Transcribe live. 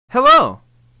Hello,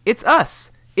 it's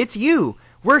us, it's you,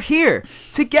 we're here,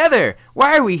 together.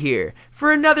 Why are we here?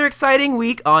 For another exciting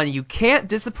week on You Can't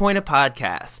Disappoint a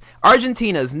Podcast,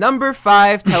 Argentina's number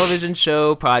 5 television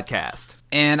show podcast.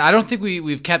 And I don't think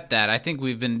we've kept that. I think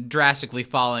we've been drastically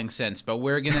falling since, but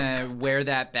we're going to wear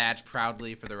that badge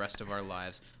proudly for the rest of our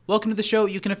lives. Welcome to the show.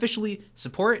 You can officially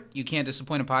support You Can't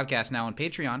Disappoint a Podcast now on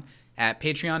Patreon at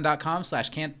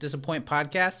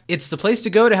patreon.com/can'tdisappointpodcast. It's the place to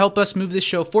go to help us move this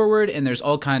show forward, and there's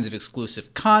all kinds of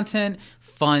exclusive content,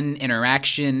 fun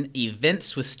interaction,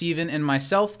 events with Steven and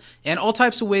myself, and all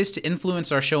types of ways to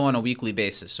influence our show on a weekly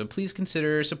basis. So please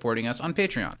consider supporting us on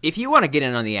Patreon. If you want to get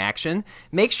in on the action,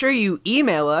 make sure you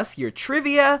email us your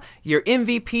trivia, your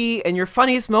MVP, and your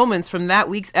funniest moments from that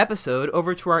week's episode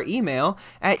over to our email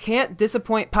at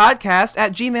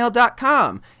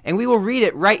can'tdisappointpodcast@gmail.com, and we will read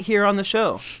it right here on the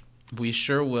show. We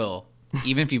sure will,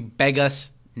 even if you beg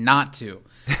us not to.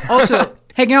 Also,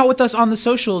 hang out with us on the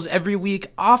socials every week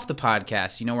off the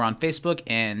podcast. You know, we're on Facebook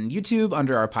and YouTube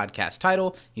under our podcast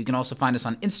title. You can also find us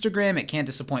on Instagram at Can't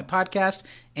Disappoint Podcast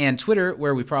and Twitter,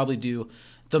 where we probably do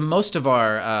the most of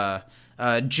our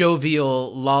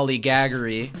jovial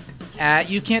lollygaggery at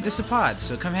You Can't Disappoint.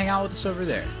 So come hang out with us over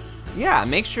there. Yeah,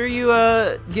 make sure you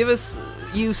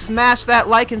you smash that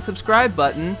like and subscribe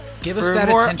button. Give us that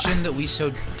attention that we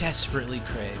so desperately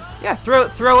crave. Yeah,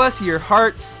 throw us your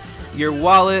hearts, your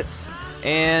wallets,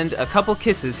 and a couple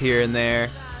kisses here and there,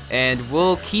 and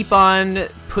we'll keep on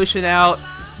pushing out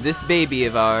this baby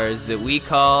of ours that we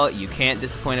call You Can't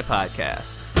Disappoint a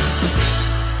Podcast.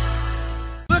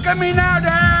 Look at me now,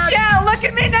 Dad! Yeah, look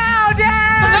at me now,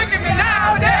 Dad! Look at me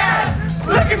now, Dad!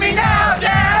 Look at me now,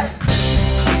 Dad!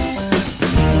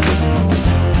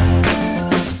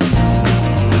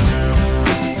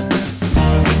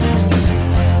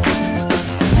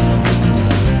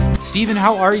 Steven,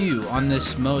 how are you on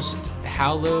this most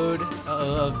hallowed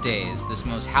of days, this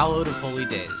most hallowed of holy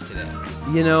days today?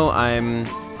 You know, I'm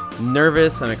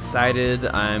nervous, I'm excited,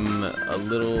 I'm a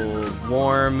little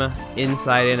warm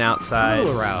inside and outside. A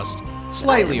little aroused.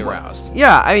 Slightly aroused.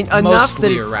 Yeah, I mean, enough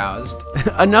Mostly that it's aroused.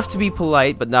 enough to be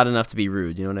polite, but not enough to be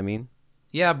rude, you know what I mean?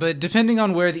 Yeah, but depending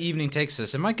on where the evening takes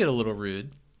us, it might get a little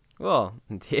rude. Well,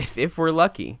 if we're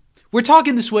lucky. We're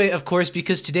talking this way, of course,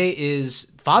 because today is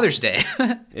Father's Day.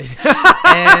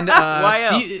 And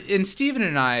Steven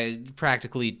and I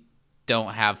practically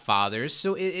don't have fathers,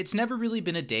 so it's never really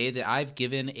been a day that I've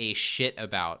given a shit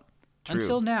about. True.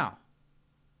 Until now.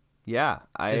 Yeah.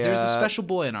 Because there's a special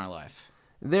boy in our life.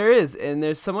 There is, and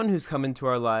there's someone who's come into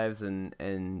our lives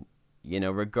and you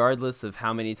know, regardless of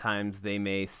how many times they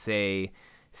may say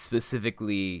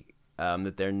specifically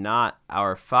that they're not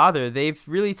our father, they've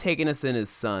really taken us in as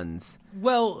sons.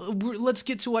 Well, let's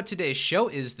get to what today's show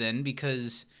is then,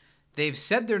 because they've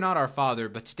said they're not our father,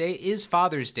 but today is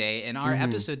Father's Day, and our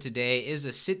episode today is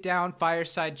a sit-down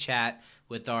fireside chat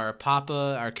with our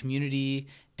papa, our community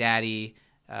daddy,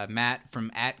 Matt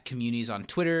from @Communities on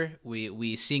Twitter.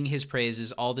 We sing his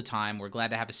praises all the time. We're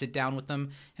glad to have a sit down with them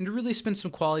and to really spend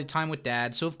some quality time with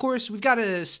Dad. So, of course, we've got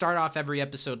to start off every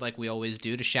episode like we always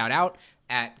do to shout out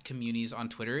 @Communities on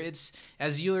Twitter. It's,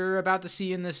 as you're about to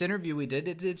see in this interview we did,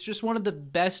 it's just one of the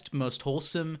best, most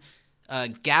wholesome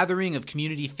gathering of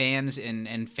community fans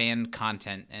and fan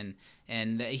content.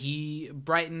 And he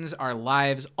brightens our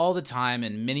lives all the time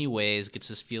in many ways, gets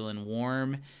us feeling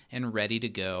warm and ready to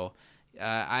go.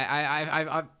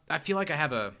 I feel like I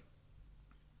have a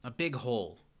big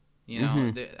hole, you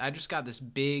know. I just got this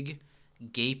big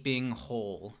gaping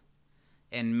hole,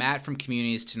 and Matt from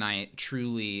Communities tonight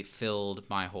truly filled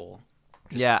my hole.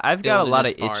 Just yeah, I've got a lot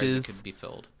of itches. It could be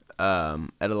filled at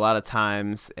a lot of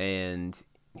times, and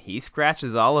he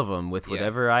scratches all of them with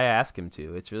whatever I ask him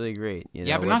to. It's really great. You know,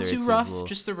 yeah, but not too rough,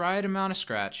 just the right amount of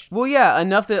scratch. Well, yeah,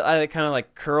 enough that I kind of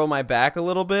like curl my back a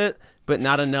little bit, but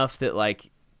not enough that like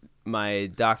my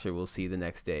doctor will see the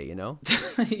next day, you know?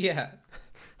 Yeah.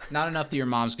 Not enough that your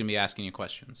mom's going to be asking you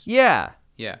questions. Yeah.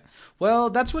 Yeah.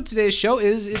 Well, that's what today's show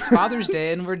is. It's Father's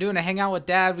Day, and we're doing a Hangout with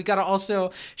Dad. We got to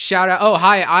also shout out. Oh,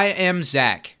 hi, I am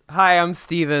Zach. Hi, I'm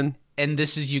Steven. And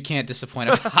this is You Can't Disappoint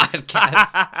a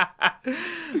Podcast.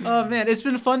 Oh, man. It's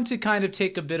been fun to kind of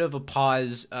take a bit of a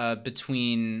pause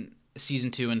between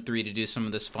season 2 and 3 to do some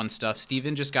of this fun stuff.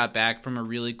 Steven just got back from a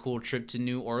really cool trip to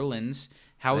New Orleans.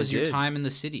 How was your time in the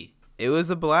city? It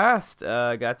was a blast.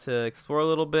 Got to explore a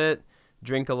little bit,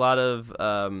 drink a lot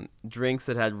of drinks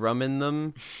that had rum in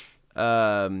them.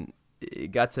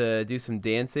 Got to do some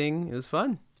dancing. It was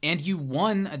fun. And you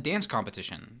won a dance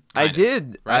competition. I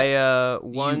did. Right? I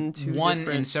won you won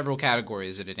in several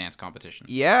categories at a dance competition.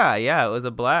 Yeah, it was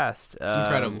a blast. It's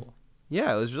incredible.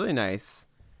 Yeah, it was really nice.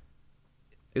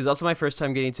 It was also my first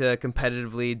time getting to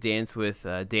competitively dance with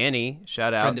Danny.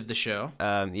 Shout out. Friend of the show.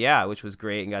 Yeah, which was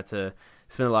great, and got to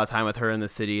spend a lot of time with her in the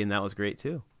city, and that was great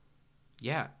too.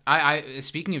 Yeah. I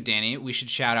speaking of Danny, we should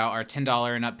shout out our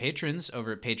 $10 and up patrons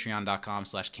over at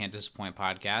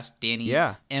patreon.com/can'tdisappointpodcast. Danny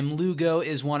M. Lugo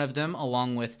is one of them,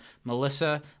 along with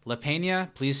Melissa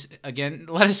LaPena. Please, again,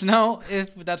 let us know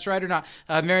if that's right or not.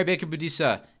 Mary Baker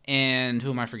Budisa. And who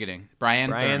am I forgetting?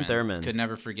 Brian Thurman. Could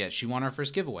never forget. She won our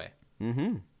first giveaway.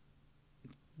 Mm-hmm.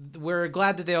 We're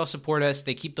glad that they all support us.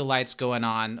 They keep the lights going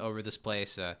on over this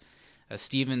place.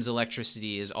 Steven's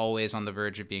electricity is always on the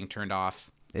verge of being turned off.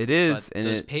 It is. But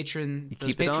those patrons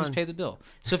pay the bill.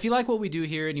 So if you like what we do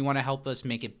here and you want to help us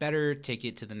make it better, take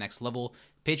it to the next level,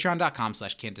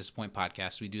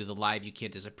 patreon.com/can'tdisappointpodcast. We do the live You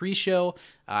Can't Dis a pre-show.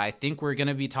 I think we're going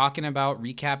to be talking about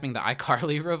recapping the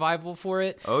iCarly revival for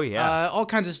it. Oh, yeah. All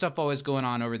kinds of stuff always going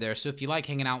on over there. So if you like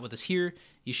hanging out with us here,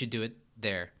 you should do it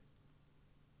there.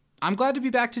 I'm glad to be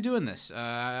back to doing this.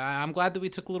 I'm glad that we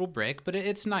took a little break, but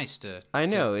it's nice to I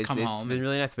know. to come it's home. been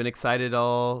really nice. Been excited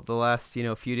all the last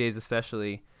few days,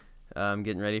 especially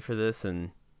getting ready for this, and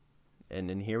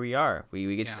here we are.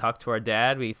 We get to talk to our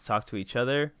dad. We get to talk to each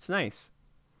other. It's nice.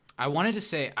 I wanted to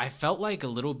say I felt like a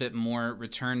little bit more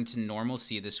return to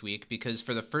normalcy this week because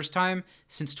for the first time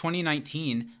since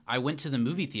 2019, I went to the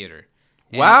movie theater.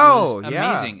 Wow! It was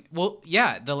amazing. Yeah. Well,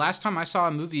 yeah, the last time I saw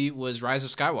a movie was Rise of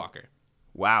Skywalker.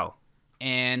 Wow.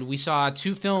 And we saw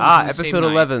 2 films. Episode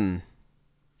 11.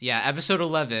 Yeah, episode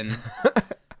 11.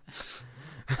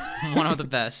 One of the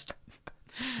best.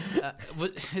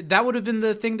 That would have been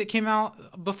the thing that came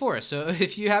out before. So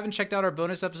if you haven't checked out our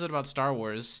bonus episode about Star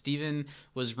Wars, Steven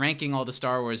was ranking all the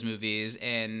Star Wars movies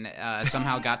and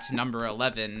somehow got to number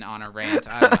 11 on a rant.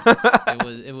 I don't know.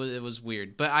 It was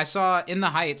weird. But I saw In the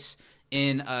Heights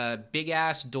in a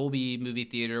big-ass Dolby movie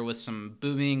theater with some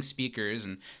booming speakers,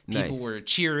 and people were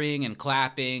cheering and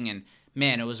clapping, and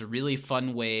man, it was a really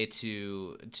fun way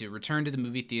to return to the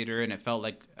movie theater, and it felt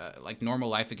like normal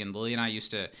life again. Lily and I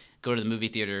used to go to the movie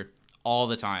theater all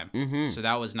the time, so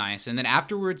that was nice. And then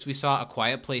afterwards, we saw A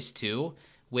Quiet Place 2,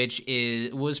 which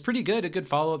was pretty good, a good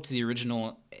follow-up to the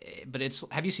original, but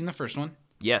have you seen the first one?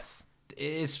 Yes.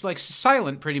 It's like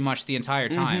silent pretty much the entire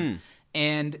time,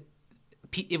 and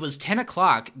it was 10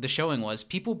 o'clock, the showing was.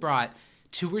 People brought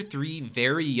 2 or 3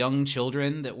 very young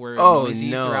children that were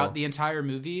noisy throughout the entire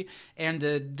movie. And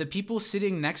the people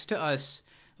sitting next to us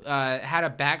had a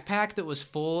backpack that was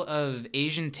full of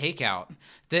Asian takeout.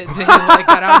 They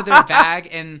got out of their bag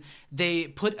and they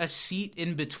put a seat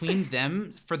in between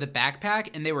them for the backpack,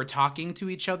 and they were talking to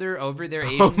each other over their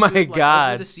Asian food,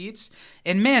 God. over the seats.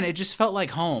 And man, it just felt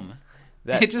like home.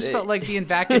 It just felt like being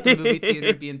back at the movie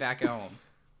theater, being back at home.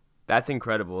 That's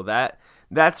incredible.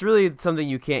 That's really something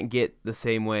you can't get the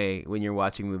same way when you're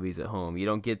watching movies at home. You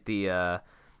don't get the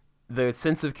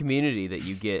sense of community that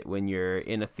you get when you're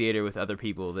in a theater with other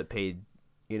people that paid,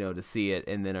 to see it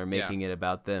and then are making it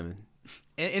about them.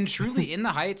 And truly, In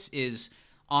the Heights is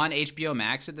on HBO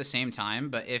Max at the same time,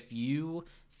 but if you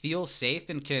feel safe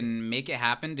and can make it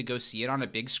happen to go see it on a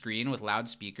big screen with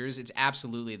loudspeakers, it's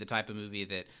absolutely the type of movie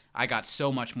that I got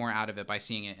so much more out of it by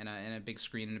seeing it in a big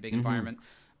screen, in a big environment.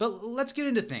 But let's get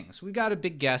into things. We've got a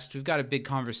big guest. We've got a big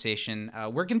conversation.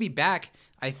 We're going to be back,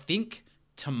 I think,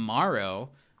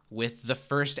 tomorrow with the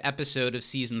first episode of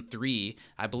Season 3.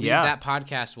 I believe that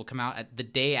podcast will come out at the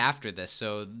day after this.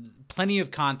 So plenty of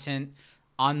content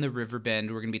on the Riverbend.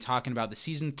 We're going to be talking about the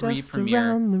Season 3 Just premiere.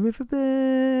 Around the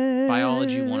Riverbend.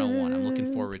 Biology 101. I'm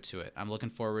looking forward to it. I'm looking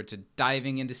forward to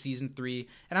diving into Season 3.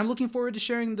 And I'm looking forward to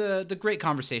sharing the great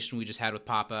conversation we just had with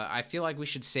Papa. I feel like we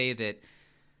should say that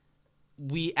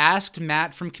we asked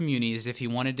Matt from Communities if he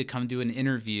wanted to come do an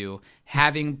interview,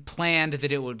 having planned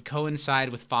that it would coincide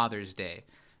with Father's Day.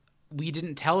 We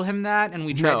didn't tell him that, and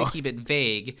we tried to keep it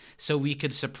vague so we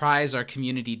could surprise our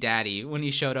community daddy when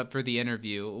he showed up for the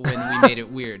interview when we made it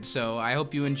weird. So I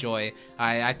hope you enjoy.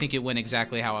 I think it went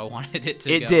exactly how I wanted it to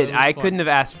go. It did. I couldn't have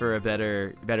asked for a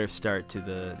better start to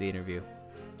the interview.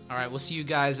 All right, we'll see you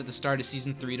guys at the start of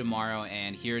Season 3 tomorrow,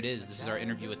 and here it is. This is our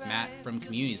interview with Matt from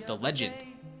Communities, the legend.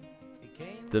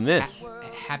 The myth.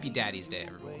 Happy Daddy's Day,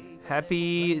 everyone.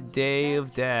 Happy Day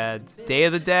of Dads. Day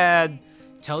of the Dad.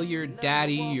 Tell your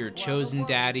daddy, your chosen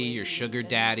daddy, your sugar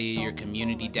daddy, your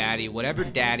community daddy, whatever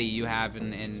daddy you have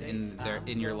in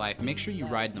your life, make sure you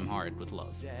ride them hard with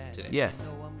love today.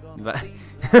 Yes. All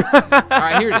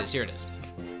right, here it is.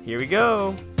 Here we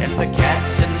go. And the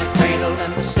cat's in the cradle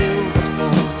and the silver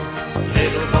spoon.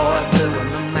 Little boy blue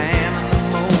and the man on the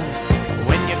moon.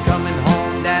 When you're coming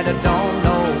home, Dad, I don't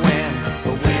know when,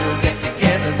 but we'll get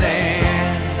together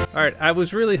then. All All right, I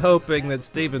was really hoping that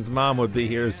Steven's mom would be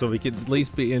here so we could at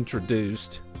least be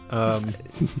introduced.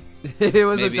 It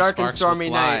was Maybe a dark and sparks stormy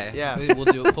will fly. night. Yeah.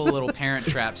 We'll pull a little Parent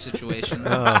Trap situation.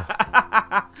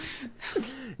 Yeah,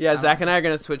 Zach and I are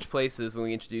going to switch places when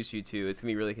we introduce you two. It's going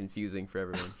to be really confusing for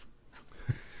everyone.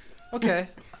 Okay,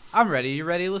 I'm ready. You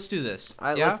ready? Let's do this. All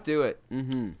right, Yeah? let's do it.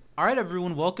 Mm-hmm. All right,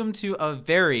 everyone. Welcome to a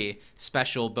very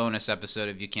special bonus episode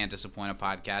of You Can't Disappoint a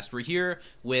Podcast. We're here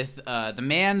with the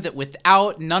man that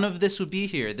without none of this would be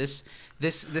here. This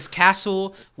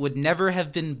castle would never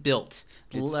have been built.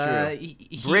 It's true.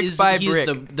 He Brick is, by he brick.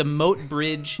 is the moat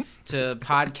bridge to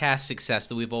podcast success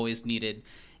that we've always needed.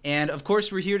 And, of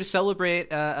course, we're here to celebrate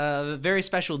a very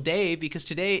special day because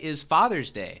today is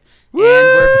Father's Day. Woo! And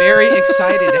we're very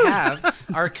excited to have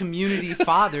our community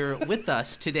father with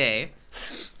us today.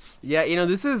 Yeah, you know,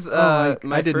 this is I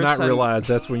my did first not time... realize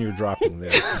that's when you're dropping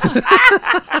this.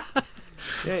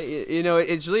 Yeah, you know,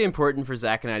 it's really important for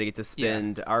Zach and I to get to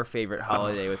spend our favorite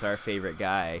holiday with our favorite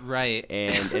guy. Right.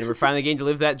 And we're finally getting to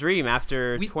live that dream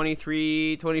after We-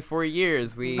 23, 24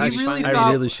 years. We I, really I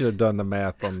thought- really should have done the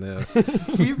math on this.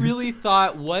 We really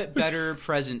thought, what better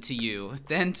present to you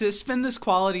than to spend this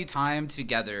quality time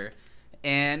together.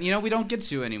 And, you know, we don't get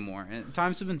to anymore. And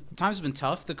times have been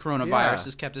tough. The coronavirus Yeah.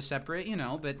 has kept us separate, you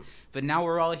know, but now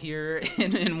we're all here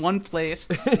in one place.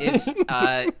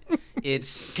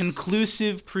 It's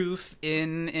conclusive proof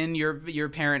in your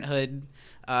parenthood.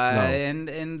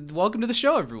 And welcome to the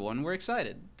show, everyone. We're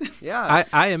excited. Yeah.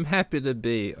 I am happy to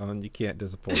be on You Can't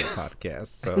Disappoint a Podcast.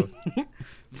 So,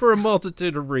 for a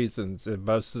multitude of reasons, and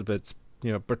most of it's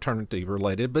paternity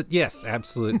related. But yes,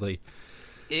 absolutely.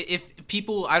 If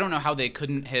people, I don't know how they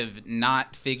couldn't have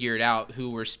not figured out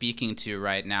who we're speaking to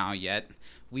right now yet.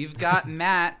 We've got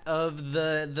Matt of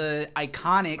the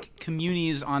iconic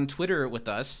Communities on Twitter with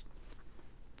us.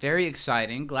 Very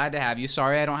exciting. Glad to have you.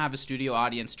 Sorry I don't have a studio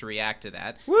audience to react to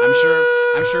that. I'm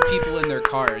sure people in their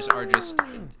cars are just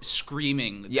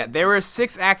screaming. Yeah, there were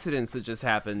 6 accidents that just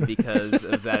happened because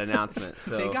of that announcement.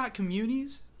 So They got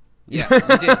Communities? Yeah,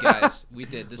 we did, guys. We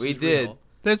did. This We is did. real.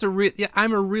 There's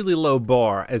I'm a really low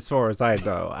bar as far as I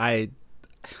know.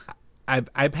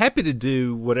 I'm happy to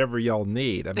do whatever y'all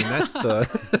need. I mean, that's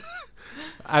the.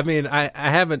 I mean, I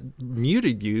haven't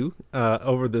muted you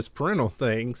over this parental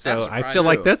thing, so That's I feel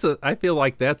like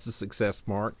surprising. that's a success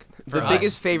mark. the For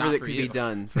biggest us, favor not that for could you. be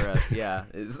done for us, yeah,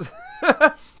 is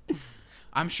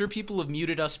I'm sure people have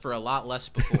muted us for a lot less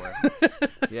before.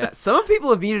 yeah. Some people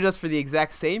have muted us for the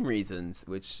exact same reasons,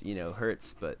 which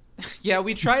hurts, but Yeah,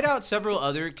 we tried out several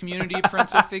other community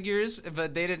parental figures,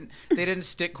 but they didn't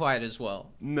stick quite as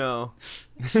well. no.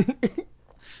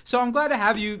 So I'm glad to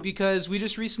have you because we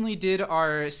just recently did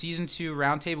our season 2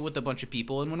 roundtable with a bunch of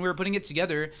people, and when we were putting it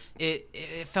together, it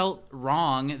felt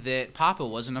wrong that Papa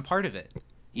wasn't a part of it.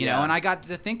 You know, Yeah. and I got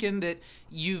to thinking that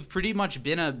you've pretty much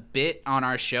been a bit on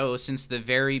our show since the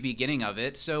very beginning of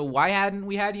it. So why hadn't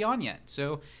we had you on yet?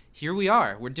 So here we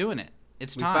are. We're doing it.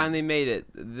 It's We time. finally made it.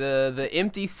 The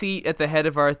empty seat at the head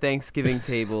of our Thanksgiving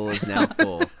table is now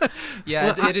full. Yeah,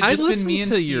 Well, it had I just been me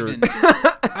and listened to your- Steven.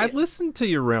 I listened to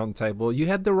your roundtable. You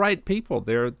had the right people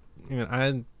there.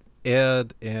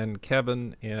 Ed and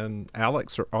Kevin and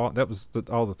Alex are all. That was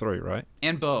all the 3, right?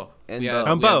 And Bo. And We Bo. had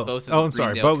And Bo. both of Oh, the I'm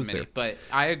sorry, Greendale Bo was committee. there. But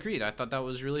I agreed. I thought that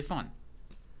was really fun.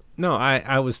 No,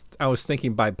 I was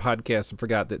thinking by podcast and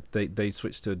forgot that they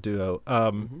switched to a duo.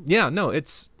 Yeah, no,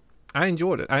 I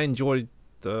enjoyed it. I enjoyed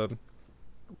the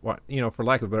for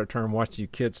lack of a better term, watching you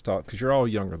kids talk because you're all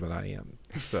younger than I am.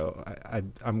 So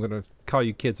I'm gonna call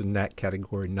you kids in that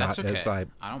category, not That's okay. as I.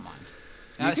 I don't mind.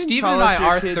 You can Steven call and us I your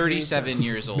are kids 37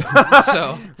 years old.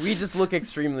 So, We just look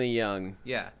extremely young.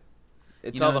 yeah.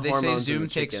 It's You all know, the they say hormones in Zoom the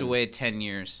takes chicken. away 10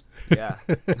 years. Yeah.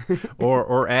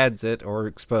 or adds it or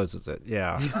exposes it.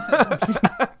 Yeah.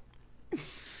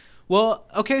 Well,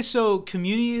 okay, so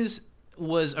Communities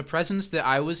was a presence that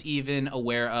I was even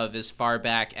aware of as far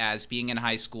back as being in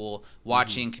high school,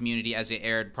 watching Community as it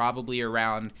aired probably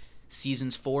around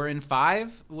seasons 4 and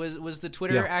 5 was the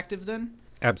Twitter Yeah. active then?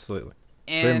 Absolutely.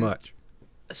 And Very much.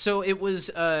 So it was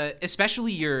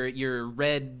especially your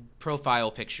red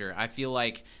profile picture. I feel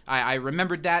like I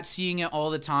remembered that, seeing it all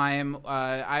the time.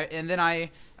 And then I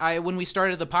when we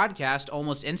started the podcast,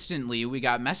 almost instantly we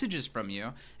got messages from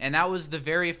you, and that was the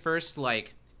very first,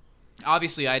 like,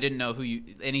 obviously I didn't know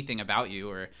anything about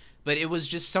you, but it was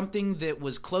just something that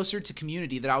was closer to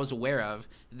Community that I was aware of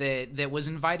that was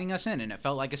inviting us in, and it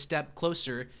felt like a step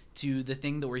closer to the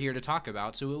thing that we're here to talk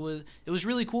about. So it was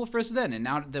really cool for us then, and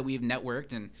now that we've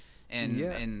networked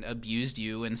and abused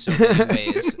you in so many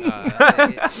ways,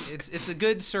 it's a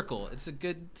good circle. It's a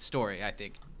good story, I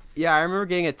think. Yeah, I remember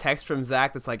getting a text from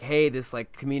Zach that's like, hey, this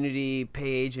like community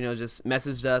page, just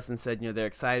messaged us and said, they're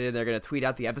excited. They're going to tweet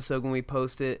out the episode when we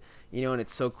post it, and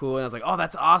it's so cool. And I was like, oh,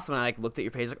 that's awesome. And I like looked at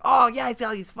your page like, oh, yeah, I see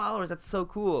all these followers. That's so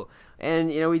cool. And,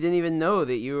 we didn't even know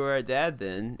that you were our dad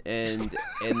then and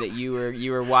that you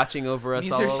were watching over us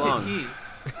all along.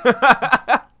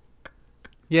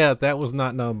 Yeah, that was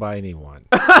not known by anyone.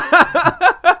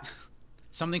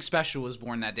 Something special was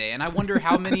born that day, and I wonder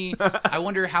how many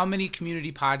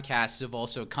community podcasts have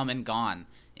also come and gone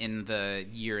in the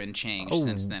year and change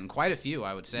since then. Quite a few,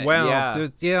 I would say. Well,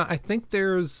 yeah. I think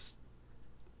there's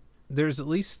at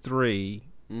least 3.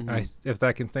 Mm-hmm. If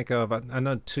I can think of, I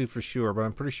know 2 for sure, but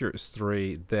I'm pretty sure it's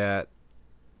 3 that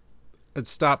it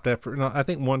stopped after. No, I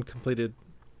think one completed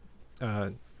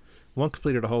a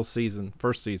whole season,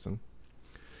 first season.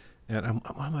 And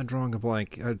why am I drawing a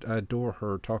blank? I adore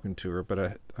her talking to her,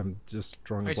 but I'm just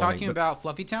drawing a blank. Are you talking about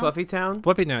Fluffy Town? Fluffy Town?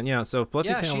 Fluffy Town, yeah. So Fluffy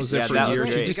Town was there for that a year. was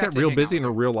She great. just Got got to real hang busy out in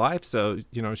her with real life, so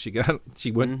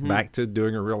she went back to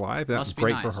doing her real life. That was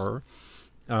great for her.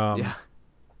 Nice.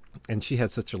 And she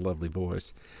had such a lovely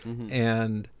voice. Mm-hmm.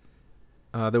 And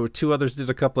there were 2 others did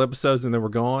a couple episodes and they were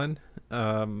gone.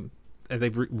 And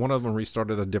one of them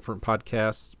restarted a different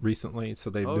podcast recently, so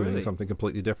they're doing something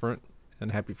completely different.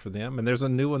 And happy for them. And there's a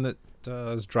new one that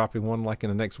is dropping one like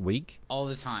in the next week. All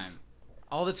the time.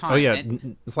 Oh yeah,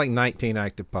 it's like 19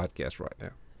 active podcasts right now.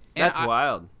 That's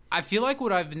wild. I feel like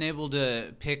what I've been able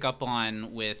to pick up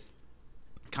on with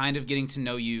kind of getting to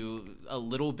know you a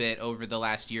little bit over the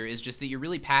last year is just that you're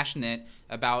really passionate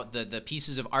about the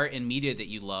pieces of art and media that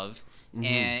you love. Mm-hmm.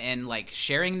 And like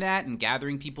sharing that and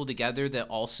gathering people together that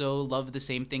also love the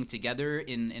same thing together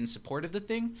in support of the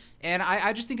thing. And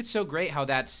I just think it's so great how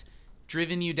that's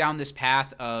driven you down this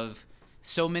path of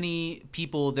so many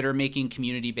people that are making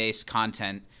community-based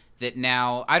content that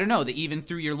now, I don't know, that even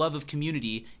through your love of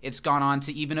community, it's gone on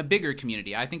to even a bigger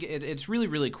community. I think it's really,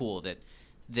 really cool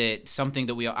that something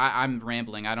that I'm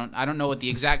rambling. I don't know what the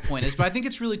exact point is, but I think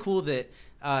it's really cool that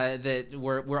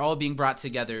we're all being brought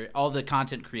together, all the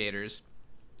content creators.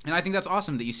 And I think that's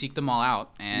awesome that you seek them all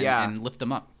out and lift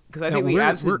them up. Because I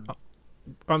think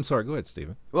I'm sorry. Go ahead,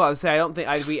 Steven. Well, I would say I don't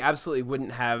think we absolutely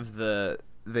wouldn't have the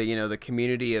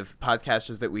community of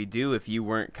podcasters that we do if you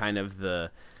weren't kind of the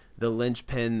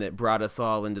linchpin that brought us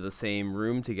all into the same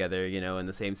room together, in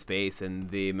the same space,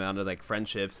 and the amount of like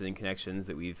friendships and connections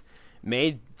that we've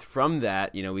made from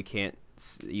that. We can't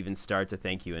even start to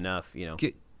thank you enough.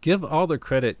 Give all the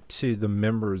credit to the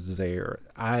members there.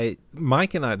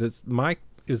 Mike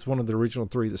is one of the original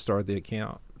 3 that started the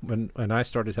account. When I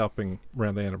started helping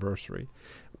around the anniversary,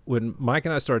 when Mike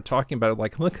and I started talking about it,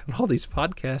 like, look at all these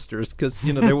podcasters, because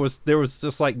there was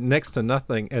just like next to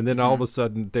nothing, and then all of a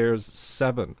sudden there's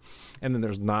 7, and then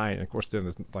there's 9, and of course then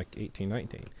there's like 18,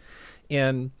 19,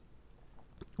 and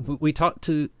we talked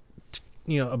to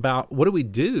about what do we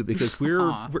do, because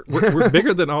we're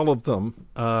bigger than all of them,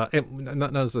 and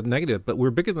not as a negative, but we're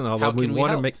bigger than all of them. We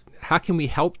want to how can we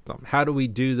help them? How do we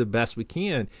do the best we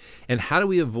can, and how do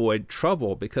we avoid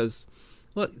trouble? Because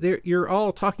look, you're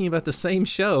all talking about the same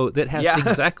show that has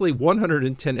exactly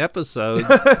 110 episodes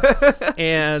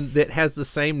and that has the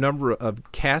same number of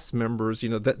cast members.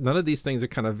 That none of these things are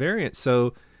kind of variant.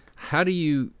 So how do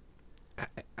you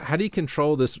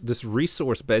control this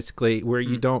resource, basically, where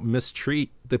you don't mistreat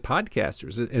the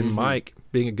podcasters? And Mike,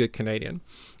 being a good Canadian,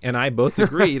 and I both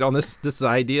agreed on this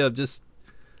idea of just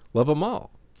love them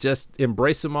all, just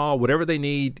embrace them all, whatever they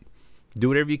need, do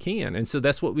whatever you can. And so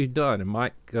that's what we've done. And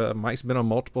Mike's been on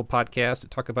multiple podcasts that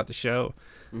talk about the show.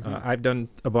 I've done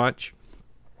a bunch.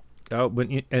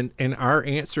 And our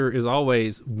answer is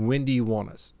always, when do you want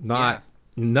us?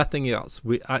 Nothing else.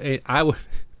 I would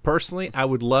personally, I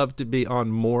would love to be on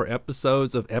more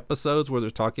episodes where they're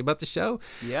talking about the show.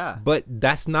 Yeah. But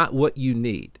that's not what you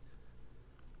need.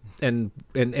 And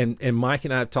Mike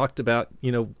and I have talked about,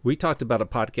 we talked about a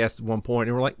podcast at one point,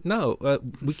 and we're like, no,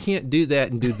 we can't do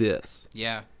that and do this.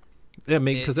 Yeah. I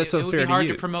mean, because that's unfair to you. It would be hard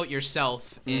to promote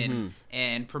yourself and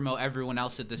promote everyone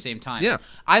else at the same time. Yeah.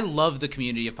 I love the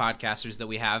community of podcasters that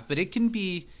we have, but it can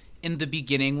be in the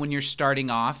beginning when you're starting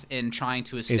off and trying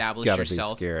to establish yourself. It's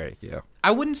gotta be scary, yeah.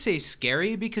 I wouldn't say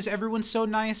scary because everyone's so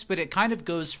nice, but it kind of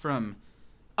goes from,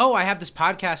 oh, I have this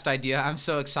podcast idea I'm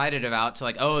so excited about, to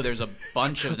like, oh, there's a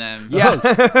bunch of them. Yeah.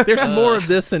 There's more of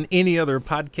this than any other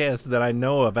podcast that I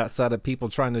know of outside of people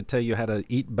trying to tell you how to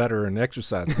eat better and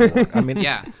exercise more. I mean,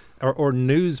 yeah. Or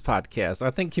news podcasts. I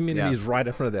think community is right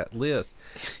up front of that list.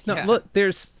 No, look,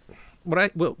 there's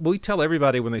what we tell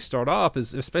everybody when they start off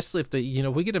is, especially if they,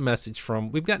 we get a message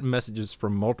we've gotten messages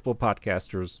from multiple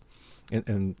podcasters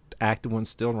and active ones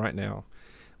still right now,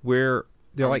 where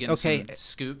they're Are we like, getting okay, some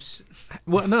scoops.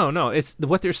 well, no, it's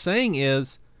what they're saying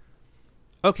is,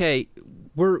 okay,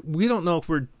 we don't know if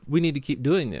we need to keep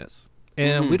doing this,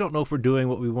 and we don't know if we're doing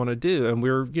what we want to do, and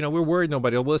we're worried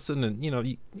nobody will listen,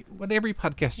 and what every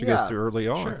podcaster goes through early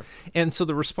on. Sure. And so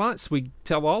the response we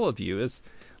tell all of you is,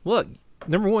 look,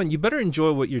 number one, you better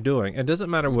enjoy what you're doing. It doesn't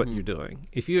matter what you're doing.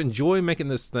 If you enjoy making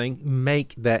this thing,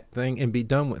 make that thing and be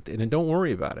done with it, and don't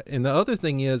worry about it. And the other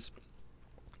thing is,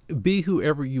 be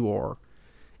whoever you are,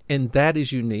 and that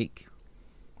is unique.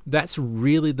 That's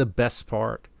really the best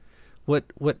part. What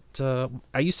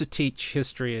I used to teach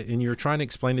history, and you're trying to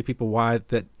explain to people why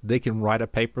that they can write a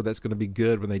paper that's going to be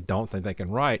good when they don't think they can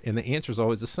write, and the answer is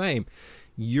always the same.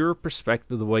 Your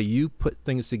perspective, the way you put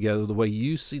things together, the way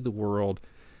you see the world,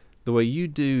 the way you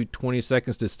do 20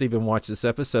 seconds to Stephen watch this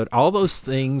episode, all those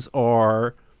things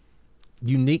are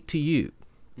unique to you.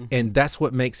 And that's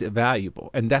what makes it valuable.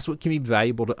 And that's what can be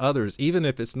valuable to others, even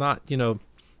if it's not,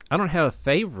 I don't have a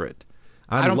favorite.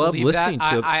 I don't love believe listening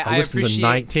that. to I listen to appreciate-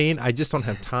 19. I just don't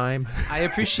have time. I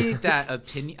appreciate that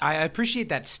opinion. I appreciate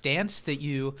that stance that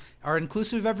you are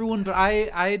inclusive of everyone, but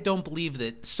I don't believe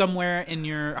that somewhere in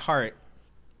your heart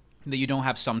that you don't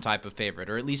have some type of favorite,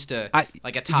 or at least a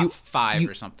top five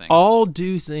or something. All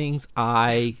do things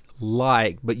I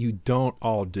like, but you don't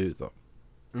all do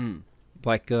them.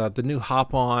 Like the new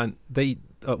Hop On,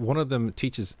 one of them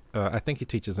teaches, I think he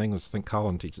teaches English. I think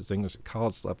Colin teaches English at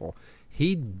college level.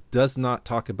 He does not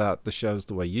talk about the shows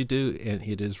the way you do, and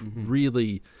it is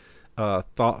really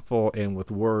thoughtful and with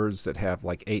words that have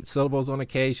like 8 syllables on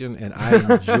occasion, and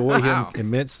I enjoy him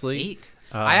immensely. 8.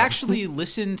 I actually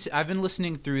I've been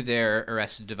listening through their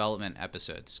Arrested Development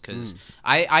episodes, because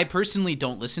I personally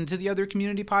don't listen to the other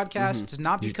community podcasts,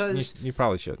 not because... You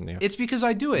probably shouldn't, yeah. It's because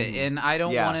I do it, and I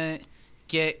don't Yeah. want to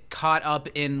get caught up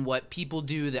in what people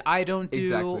do that I don't do,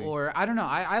 Exactly. or I don't know.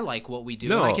 I like what we do.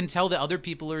 No. And I can tell that other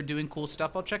people are doing cool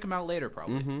stuff. I'll check them out later,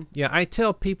 probably. Yeah, I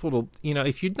tell people to,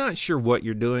 if you're not sure what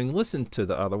you're doing, listen to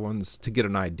the other ones to get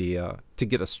an idea, to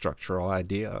get a structural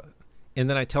idea. And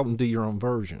then I tell them do your own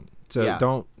version. So Yeah.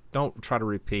 don't try to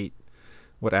repeat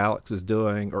what Alex is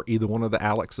doing, or either one of the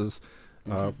Alexes.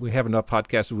 We have enough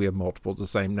podcasts, we have multiples of the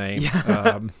same name.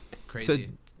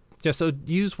 Crazy. So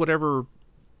use whoever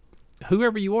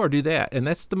you are, do that. And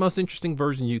that's the most interesting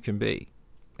version you can be.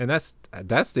 And that's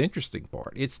the interesting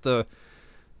part. It's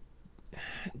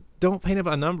don't paint it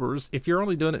by numbers. If you're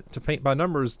only doing it to paint by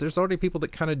numbers, there's already people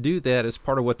that kind of do that as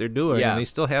part of what they're doing. Yeah. And they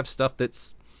still have stuff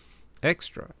that's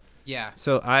extra. Yeah.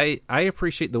 So I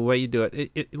appreciate the way you do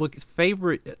it. Look, it's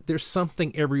favorite. There's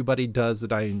something everybody does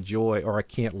that I enjoy, or I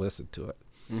can't listen to it.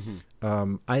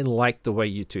 I like the way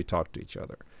you two talk to each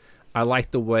other. I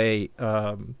like the way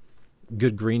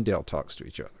Good Greendale talks to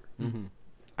each other.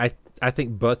 I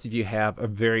think both of you have a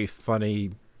very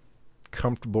funny,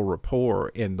 comfortable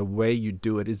rapport, and the way you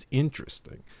do it is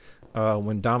interesting.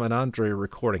 When Dom and Andre are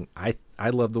recording, I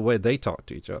love the way they talk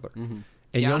to each other. And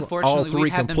Yeah, all unfortunately, three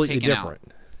we've had them completely taken different.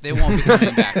 out. They won't be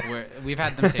coming back. We've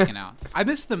had them taken out. I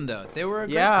miss them, though. They were a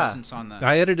great Yeah. presence on the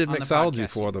I edited on the mixology podcast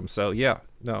for scene. them, so yeah,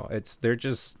 no, they're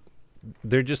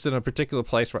just in a particular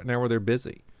place right now where they're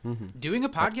busy. Doing a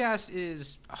podcast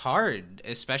is hard,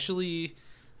 especially,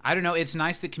 I don't know, it's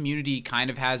nice that Community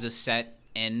kind of has a set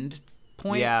end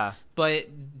point. Yeah. But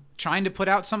trying to put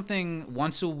out something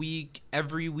once a week,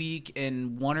 every week,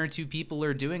 and 1 or 2 people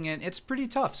are doing it, it's pretty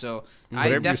tough. So I Whatever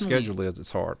your definitely... schedule is,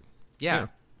 it's hard. Yeah.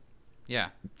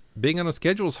 Being on a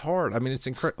schedule is hard. I mean, it's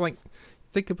incredible. Like,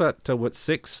 think about what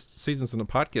 6 seasons in a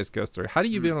podcast goes through. How do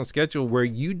you be on a schedule where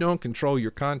you don't control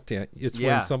your content? It's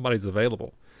Yeah. when somebody's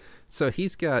available. So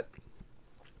he's got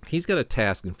a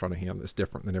task in front of him that's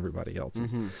different than everybody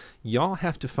else's. Y'all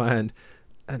have to find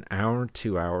an hour,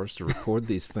 2 hours to record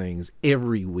these things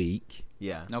every week.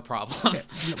 Yeah. No problem.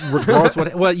 Regardless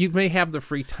well, you may have the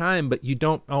free time, but you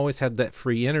don't always have that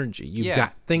free energy. You've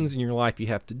got things in your life you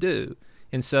have to do.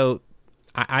 And so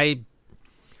I'm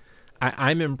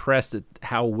impressed at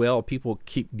how well people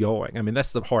keep going. I mean,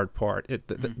 that's the hard part.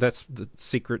 That's the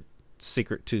secret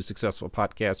to successful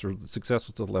podcasts, or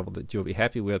successful to the level that you'll be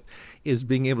happy with, is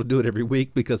being able to do it every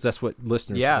week, because that's what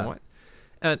listeners want.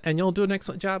 And you'll do an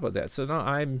excellent job of that. So no,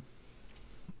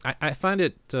 I find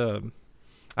it,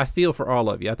 I feel for all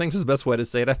of you. I think this is the best way to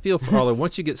say it. I feel for all of you.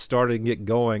 Once you get started and get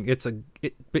going, it's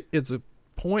a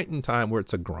point in time where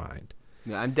it's a grind.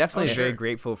 Yeah, I'm definitely very sure.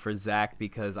 grateful for Zach,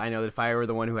 because I know that if I were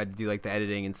the one who had to do like the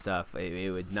editing and stuff,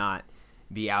 it would not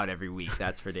be out every week.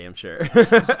 That's for damn sure.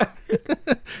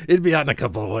 It'd be out in a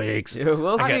couple of weeks.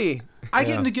 We'll see. I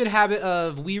get in a good habit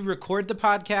of, we record the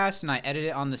podcast and I edit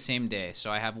it on the same day. So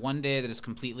I have one day that is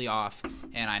completely off,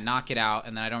 and I knock it out,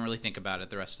 and then I don't really think about it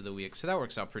the rest of the week. So that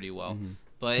works out pretty well.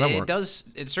 but That it works. does.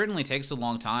 It certainly takes a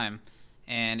long time,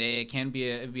 and it can be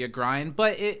a grind.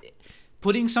 But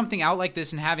putting something out like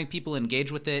this and having people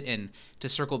engage with it, and to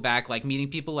circle back, like meeting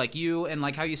people like you and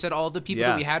like how you said all the people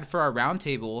that we had for our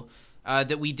roundtable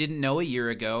that we didn't know a year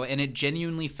ago, and it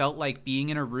genuinely felt like being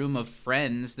in a room of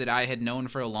friends that I had known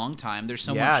for a long time. There's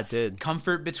so much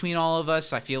comfort between all of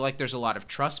us. I feel like there's a lot of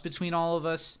trust between all of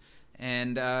us,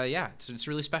 and it's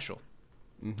really special.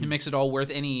 It makes it all worth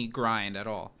any grind at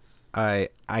all. I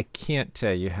can't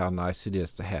tell you how nice it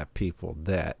is to have people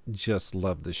that just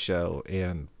love the show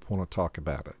and want to talk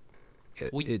about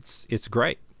it. It's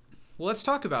great. Well, let's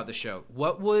talk about the show.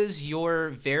 What was your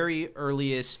very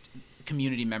earliest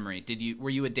Community memory? Were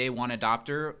you a day one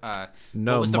adopter?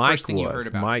 No, what was the Mike first thing you heard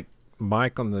about?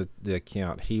 Mike on the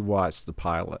account, he watched the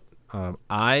pilot.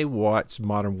 I watched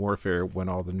Modern Warfare when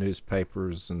all the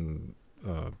newspapers and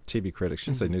TV critics,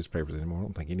 shouldn't say newspapers anymore, I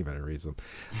don't think anybody reads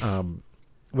them.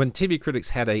 When TV critics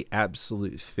had a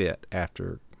absolute fit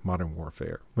after Modern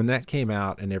Warfare, when that came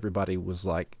out and everybody was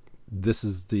like, this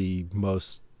is the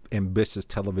most ambitious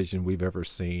television we've ever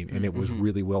seen, and it was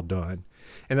really well done.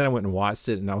 And then I went and watched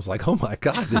it, and I was like, oh my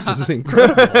God, this is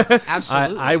incredible.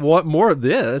 Absolutely. I want more of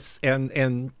this.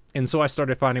 And so I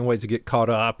started finding ways to get caught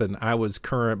up, and I was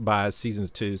current by season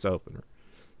 2's opener.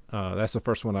 That's the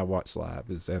first one I watched live,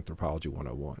 is Anthropology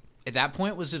 101. At that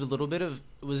point, was it a little bit of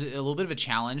a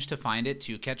challenge to find it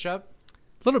to catch up?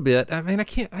 A little bit. I mean,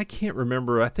 I can't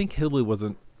remember. I think Hulu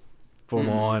wasn't full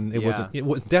on. It wasn't. It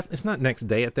was definitely. It's not next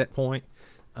day at that point.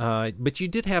 But you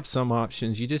did have some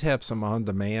options. You did have some on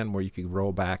demand where you could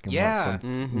roll back and watch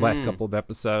some last couple of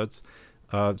episodes.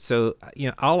 So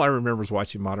all I remember is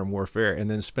watching Modern Warfare and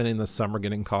then spending the summer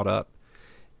getting caught up,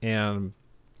 and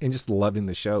just loving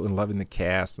the show and loving the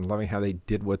cast and loving how they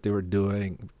did what they were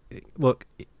doing. Look,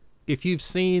 if you've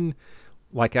seen,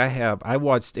 like I have, I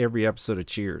watched every episode of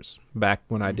Cheers back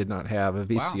when I did not have a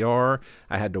VCR. Wow.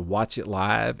 I had to watch it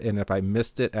live, and if I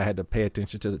missed it, I had to pay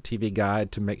attention to the TV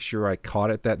guide to make sure I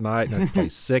caught it that night. And I'd play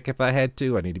sick if I had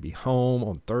to. I need to be home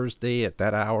on Thursday at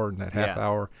that hour and that half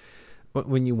hour. But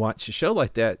when you watch a show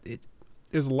like that,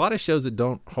 there's a lot of shows that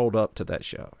don't hold up to that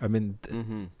show. I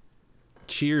mean,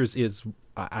 Cheers is,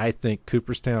 I think,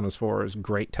 Cooperstown as far as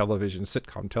great television,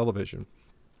 sitcom television.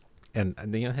 And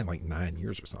they had like 9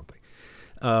 years or something.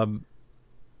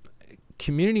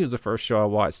 Community was the first show I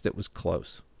watched that was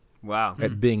close. Wow.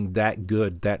 At being that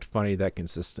good, that funny, that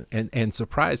consistent, and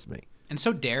surprised me. And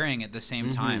so daring at the same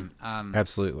time.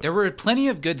 Absolutely. There were plenty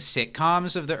of good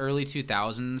sitcoms of the early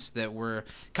 2000s that were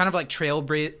kind of like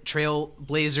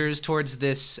trailblazers towards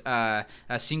this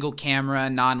single camera,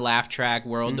 non-laugh track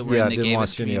world that we're in the game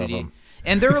as Community.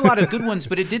 And there were a lot of good ones,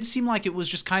 but it did seem like it was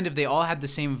just kind of, they all had the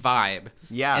same vibe.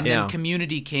 Yeah. And then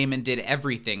Community came and did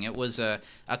everything. It was a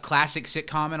classic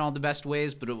sitcom in all the best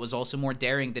ways, but it was also more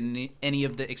daring than any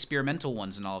of the experimental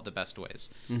ones in all of the best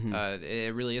ways.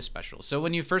 It really is special. So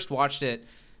when you first watched it,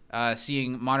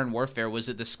 seeing Modern Warfare, was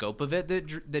it the scope of it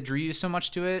that drew you so much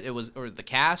to it? It was, or the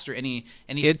cast, or any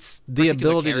it's the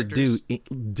ability characters? To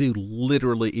do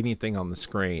literally anything on the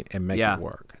screen and make it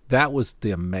work. That was the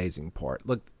amazing part.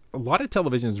 Look, a lot of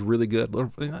television is really good.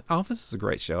 Office is a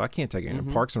great show. I can't take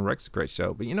it. Parks and Rec is a great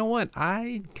show. But you know what?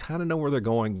 I kind of know where they're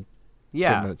going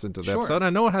 10 minutes into the episode. I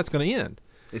know how it's going to end.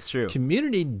 It's true.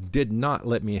 Community did not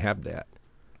let me have that.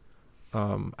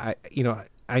 I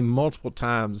multiple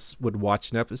times would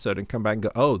watch an episode and come back and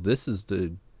go, oh, this is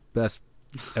the best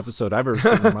episode I've ever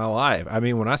seen in my life. I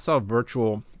mean, when I saw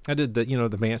virtual... I did the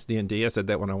Advanced D&D. I said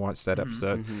that when I watched that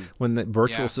episode. When the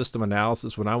virtual system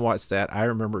analysis, when I watched that, I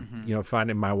remember,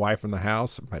 finding my wife in the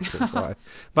house, my wife,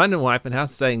 finding a wife in the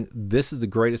house saying, this is the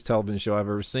greatest television show I've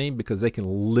ever seen because they can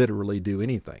literally do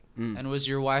anything. And was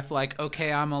your wife like,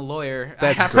 okay, I'm a lawyer.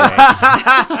 That's great.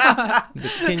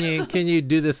 Can you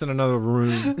do this in another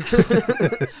room?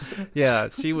 Yeah,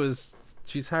 she's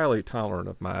highly tolerant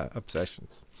of my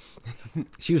obsessions.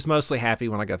 She was mostly happy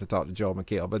when I got to talk to Joel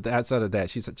McHale, but outside of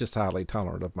that, she's just highly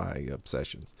tolerant of my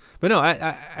obsessions. But no,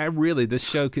 I really, this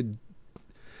show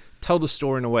told a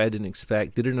story in a way I didn't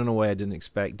expect, did it in a way I didn't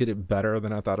expect, did it better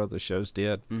than I thought other shows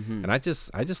did, and I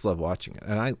just love watching it,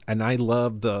 and I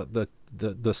love the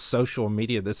social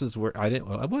media. This is where I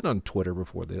wasn't on Twitter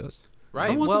before this.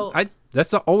 Right. That's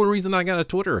the only reason I got a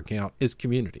Twitter account is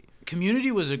Community.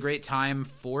 Community was a great time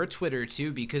for Twitter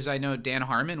too, because I know Dan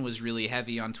Harmon was really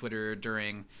heavy on Twitter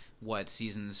during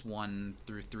seasons 1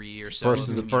 through 3 or so.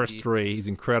 The first 3, he's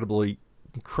incredibly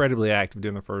active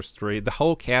during the first 3. The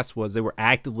whole cast they were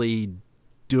actively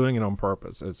doing it on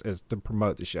purpose as to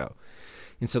promote the show,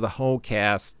 and so the whole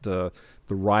cast, the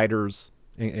writers,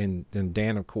 and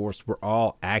Dan, of course, were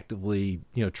all actively,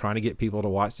 trying to get people to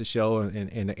watch the show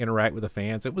and interact with the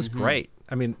fans. It was great.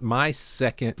 I mean, my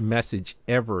second message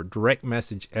ever, direct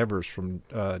message ever, is from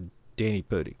Danny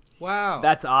Pudi. Wow.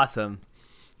 That's awesome.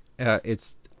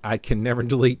 I can never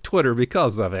delete Twitter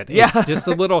because of it. Yeah. It's just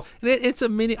a little. It's a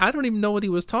mini. I don't even know what he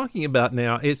was talking about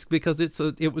now. It's because it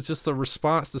was just a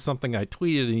response to something I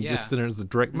tweeted, and he just sent it as a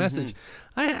direct message.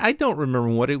 I don't remember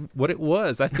what it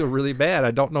was. I feel really bad. I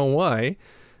don't know why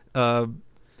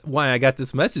I got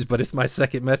this message, but it's my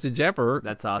second message ever.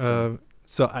 That's awesome.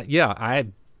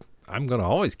 I'm going to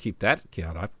always keep that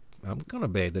account. I'm going to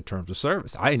obey the terms of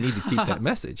service. I need to keep that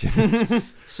message.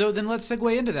 So then let's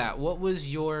segue into that.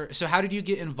 So how did you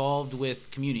get involved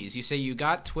with communities? You say you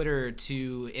got Twitter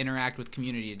to interact with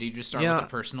community. Did you just start with a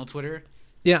personal Twitter?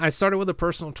 Yeah, I started with a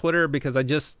personal Twitter because I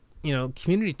just,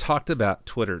 community talked about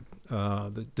Twitter.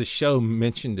 The show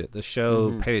mentioned it. The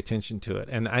show paid attention to it.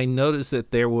 And I noticed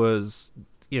that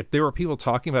if there were people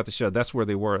talking about the show, that's where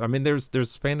they were. I mean, there's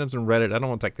fandoms on Reddit. I don't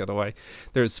want to take that away.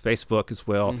 There's Facebook as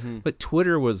well. But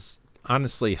Twitter was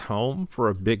honestly home for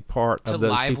a big part of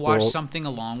those people. To live watch something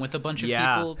along with a bunch of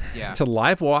people. Yeah. To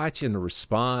live watch and to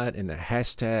respond and to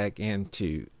hashtag and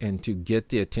to get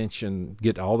the attention,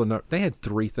 get all the they had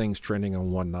 3 things trending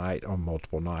on one night, on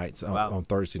multiple nights, on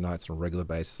Thursday nights on a regular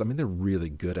basis. I mean, they're really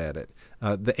good at it.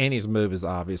 The Annie's Move is the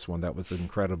obvious one that was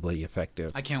incredibly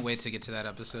effective. I can't wait to get to that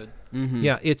episode.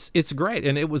 Yeah, it's great,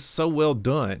 and it was so well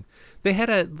done. They had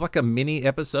a mini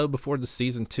episode before the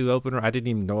season 2 opener. I didn't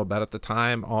even know about at the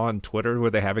time on Twitter,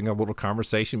 where they're having a little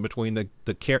conversation between the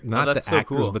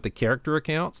actors but the character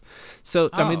accounts. So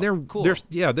I mean, they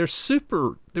were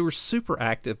super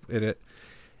active in it,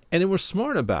 and they were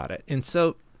smart about it. And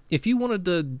so if you wanted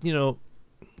to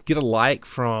get a like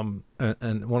from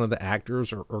one of the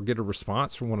actors or get a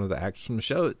response from one of the actors from the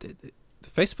show,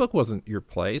 Facebook wasn't your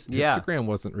place. Instagram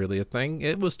wasn't really a thing.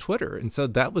 It was Twitter. And so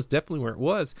that was definitely where it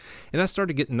was. And I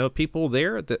started getting to know people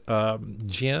there.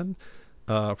 Jen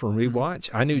from Rewatch.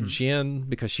 I knew Jen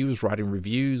because she was writing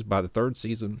reviews by the 3rd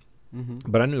season.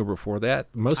 But I knew her before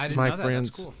that. Most of my friends.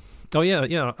 That's cool. Oh,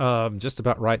 yeah. Just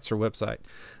About Right's her website.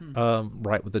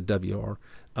 Right with the WR.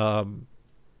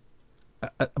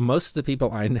 Most of the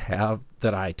people I have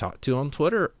that I talk to on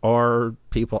Twitter are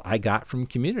people I got from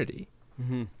community.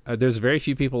 There's very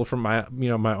few people from my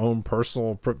own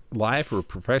personal life or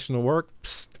professional work.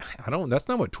 That's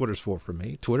not what Twitter's for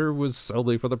me. Twitter was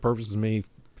solely for the purpose of me,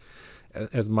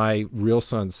 as my real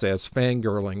son says,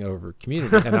 fangirling over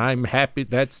community, and I'm happy.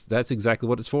 That's exactly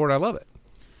what it's for, and I love it.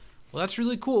 Well, that's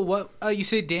really cool. What you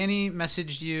say Danny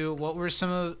messaged you. What are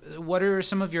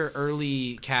some of your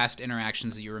early cast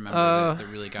interactions that you remember that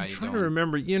really got you going? I'm trying to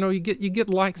remember. You get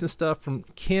likes and stuff from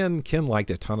Ken. Ken liked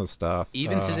a ton of stuff.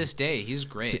 Even to this day, he's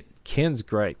great. Ken's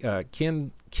great.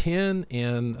 Ken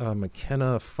and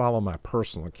McKenna follow my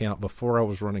personal account before I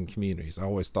was running communities. I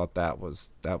always thought that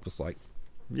was like,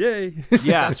 yay.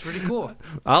 Yeah, that's pretty cool.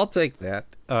 I'll take that.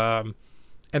 And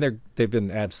they've been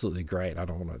absolutely great. I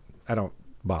don't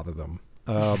bother them.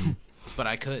 But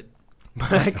I could.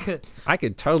 I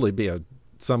could totally be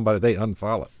somebody they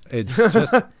unfollow. It's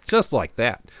just like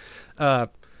that. But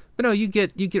no, you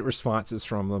get responses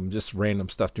from them, just random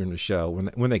stuff during the show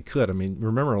when they could. I mean,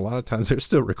 remember, a lot of times they're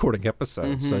still recording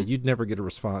episodes, so you'd never get a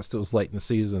response till it was late in the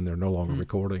season. They're no longer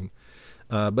recording.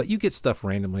 But you get stuff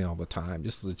randomly all the time,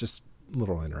 just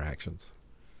little interactions.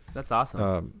 That's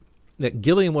awesome.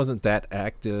 Gillian wasn't that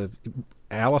active.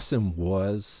 Allison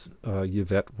was,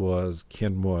 Yvette was,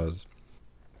 Ken was,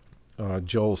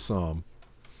 Joel some,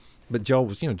 but Joel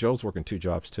was, Joel's working 2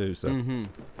 jobs too, so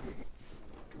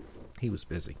he was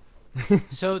busy.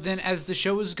 So then, as the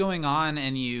show was going on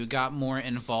and you got more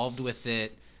involved with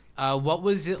it, what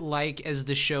was it like as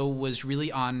the show was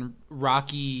really on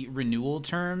rocky renewal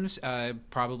terms?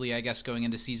 Probably, I guess, going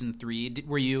into season 3.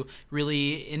 Were you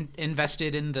really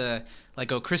invested in the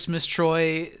Christmas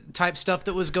Troy type stuff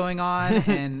that was going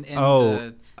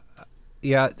on?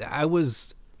 Yeah, I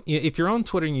was. If you're on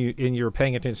Twitter and you're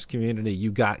paying attention to the community,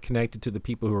 you got connected to the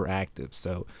people who are active.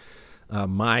 So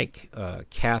Mike,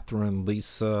 Catherine,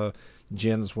 Lisa,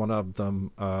 Jen's one of them.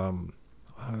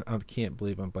 I can't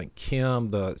believe I'm blank.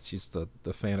 Kim, she's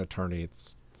the fan attorney.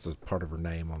 It's a part of her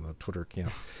name on the Twitter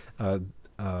account.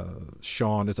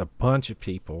 Sean, there's a bunch of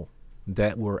people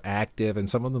that were active, and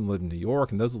some of them live in New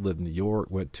York, and those that live in New York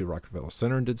went to Rockefeller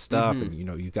Center and did stuff, and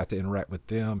you got to interact with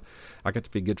them. I got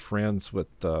to be good friends with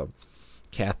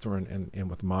Catherine and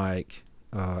with Mike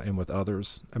and with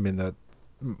others. I mean,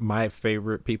 my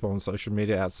favorite people on social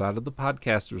media outside of the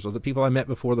podcasters are the people I met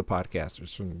before the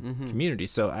podcasters from community.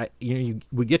 So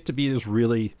we get to be this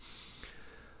really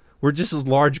we're just this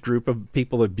large group of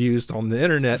people abused on the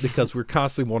internet because we're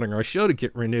constantly wanting our show to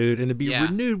get renewed and to be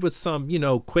renewed with some,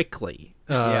 quickly.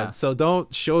 So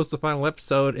don't show us the final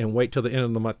episode and wait till the end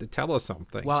of the month to tell us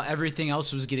something. While everything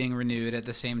else was getting renewed at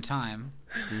the same time.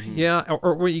 Yeah,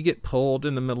 or where you get pulled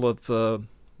in the middle of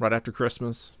right after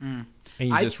Christmas, and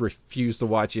you just refuse to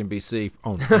watch NBC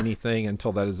on anything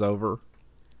until that is over.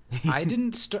 I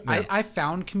didn't start. I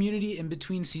found Community in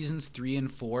between seasons 3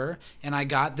 and 4, and I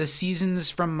got the seasons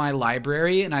from my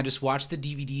library, and I just watched the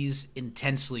DVDs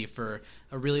intensely for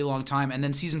a really long time. And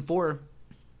then season 4,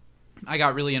 I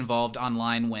got really involved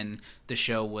online when the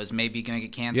show was maybe going to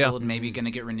get canceled, maybe going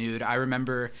to get renewed. I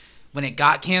remember when it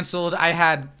got canceled, I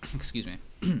had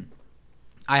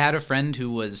I had a friend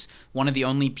who was one of the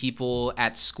only people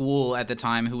at school at the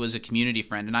time who was a Community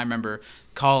friend, and I remember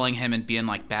calling him and being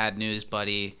like, "Bad news,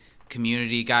 buddy.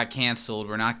 Community got canceled.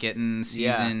 We're not getting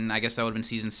season." I guess that would have been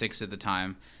season 6 at the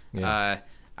time. Yeah.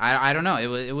 I don't know.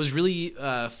 It was really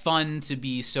fun to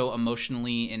be so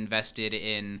emotionally invested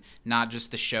in not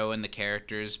just the show and the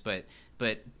characters, but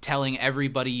telling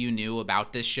everybody you knew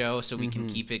about this show so we can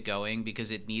keep it going because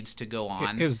it needs to go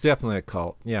on. It was definitely a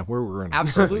cult. Yeah, we were in a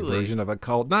absolutely version of a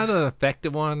cult. Not an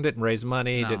effective one. Didn't raise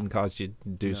money. Didn't cause you to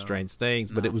do strange things.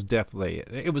 But it was definitely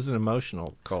an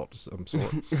emotional cult of some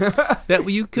sort. That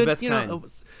you could,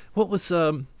 what was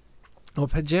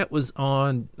Paget was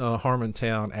on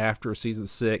Harmontown after season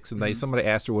 6, and somebody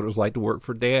asked her what it was like to work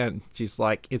for Dan. She's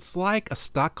like, "It's like a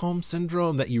Stockholm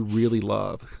syndrome that you really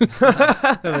love."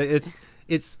 I mean,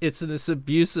 it's this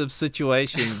abusive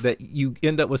situation that you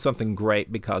end up with something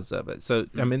great because of it. So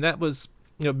I mean, that was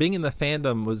being in the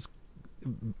fandom was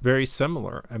very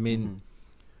similar. I mean.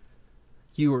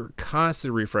 You were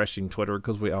constantly refreshing Twitter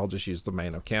because we all just used the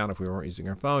main account if we weren't using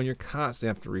our phone. You're constantly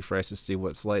have to refresh to see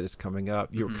what's latest coming up.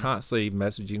 You're constantly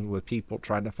messaging with people,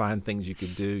 trying to find things you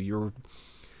could do.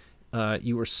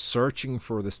 You were searching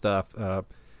for the stuff.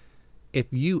 If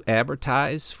you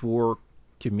advertise for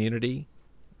Community,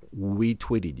 we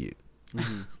tweeted you.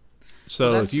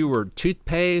 So if you were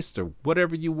toothpaste or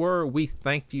whatever you were, we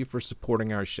thanked you for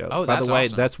supporting our show. Oh, by the way,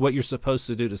 awesome. That's what you're supposed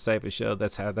to do to save a show.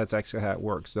 That's actually how it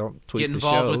works. Don't tweet Get the show.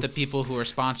 involved with the people who are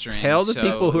sponsoring. Tell the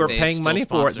people who are paying money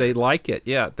for it they like it.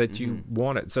 Yeah, that you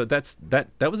want it. So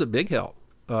that was a big help.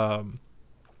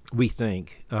 We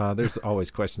think there's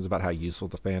always questions about how useful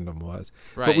the fandom was,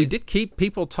 but we did keep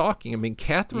people talking. I mean,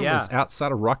 Catherine was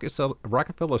outside of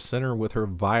Rockefeller Center with her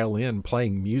violin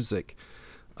playing music.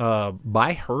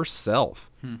 By herself.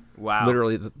 Wow.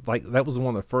 Literally, like that was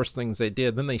one of the first things they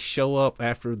did. Then they show up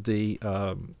after the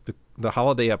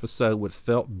holiday episode with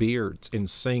felt beards and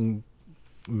sing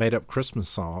made up Christmas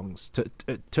songs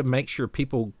to make sure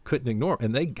people couldn't ignore it.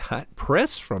 And they got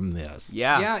press from this.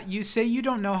 Yeah, you say you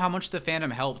don't know how much the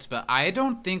fandom helped, but I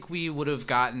don't think we would have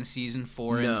gotten season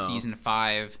 4 and season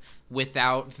 5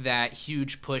 without that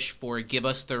huge push for give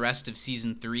us the rest of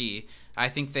season 3. I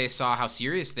think they saw how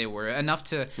serious they were enough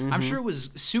to I'm sure it was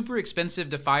super expensive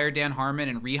to fire Dan Harmon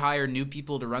and rehire new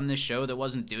people to run this show that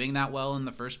wasn't doing that well in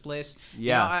the first place.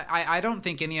 I don't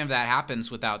think any of that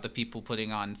happens without the people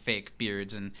putting on fake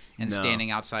beards and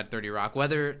standing outside 30 Rock.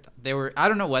 Whether they were, I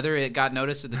don't know whether it got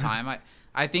noticed at the time.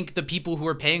 I think the people who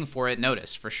were paying for it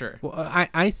noticed for sure. Well,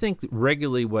 I think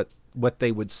regularly what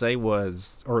they would say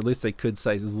was, or at least they could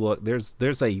say, is look,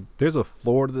 there's a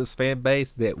floor to this fan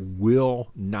base that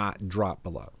will not drop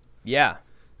below. Yeah.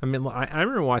 I mean, I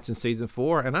remember watching season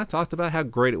 4, and I talked about how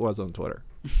great it was on Twitter.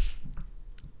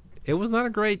 It was not a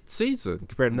great season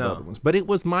compared to the other ones, but it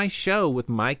was my show with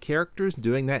my characters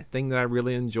doing that thing that I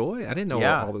really enjoy. I didn't know what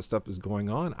all this stuff was going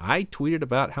on. I tweeted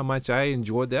about how much I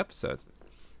enjoyed the episodes.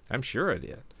 I'm sure I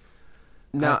did.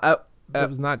 No, that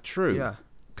was not true. Yeah.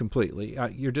 Completely.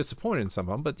 You're disappointed in some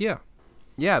of them, but yeah.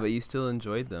 Yeah, but you still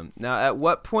enjoyed them. Now, at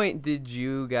what point did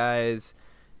you guys,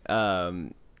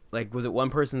 was it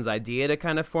one person's idea to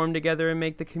kind of form together and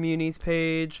make the Communities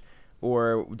page?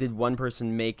 Or did one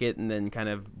person make it and then kind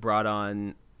of brought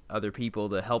on other people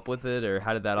to help with it? Or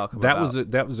how did that all come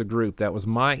about? That was a group. That was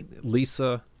Mike,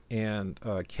 Lisa, and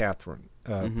Catherine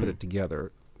put it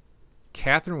together.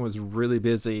 Catherine was really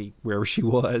busy wherever she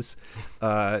was,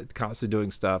 constantly doing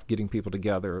stuff, getting people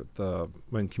together.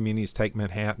 When Communities Take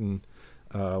Manhattan,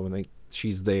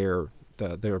 she's there,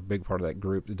 they're a big part of that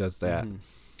group that does that.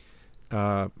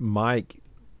 Mike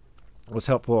was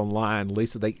helpful online.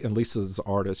 Lisa's an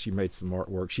artist. She made some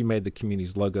artwork. She made the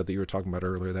Communities logo that you were talking about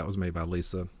earlier. That was made by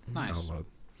Lisa. Nice.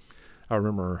 I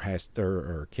remember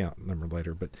her account number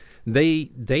later, but they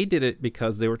did it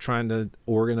because they were trying to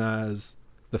organize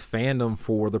the fandom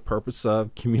for the purpose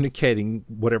of communicating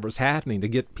whatever's happening, to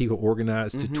get people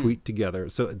organized to tweet together.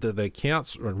 So the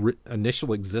account's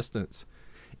initial existence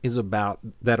is about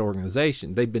that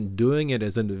organization. They've been doing it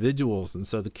as individuals, and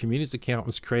so the community's account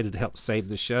was created to help save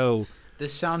the show.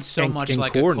 This sounds so and, much and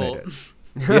like a coordinate cult.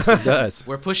 it. Yes, it does.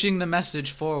 We're pushing the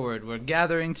message forward. We're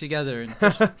gathering together. And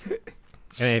pushing.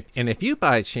 And if you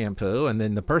buy shampoo and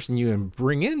then the person you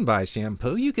bring in buys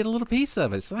shampoo, you get a little piece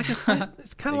of it. It's like it's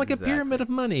kind of like a pyramid of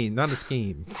money, not a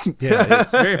scheme. Yeah,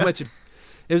 it's very much.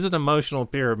 It was an emotional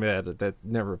pyramid that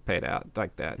never paid out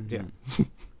like that. Yeah.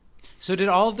 So did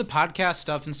all of the podcast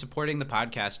stuff and supporting the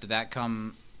podcast, did that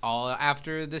come all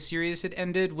after the series had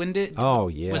ended? When did? Oh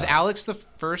yeah. Was Alex the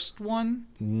first one?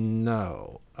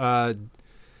 No.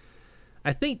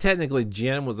 I think technically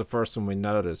Jen was the first one we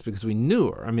noticed because we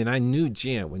knew her. I mean, I knew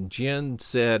Jen. When Jen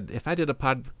said, if I did a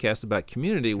podcast about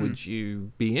community, would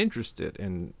you be interested?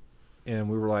 And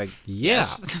we were like, yeah.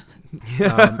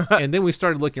 Yes. And then we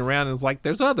started looking around and it's like,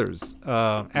 there's others.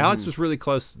 Alex was really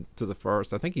close to the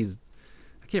first. I think I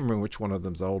can't remember which one of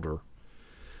them's older.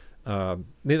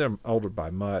 Neither of them older by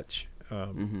much. I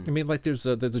mean, like there's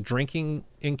a drinking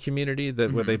in community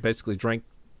that where they basically drink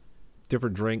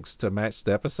different drinks to match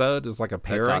the episode. It's like a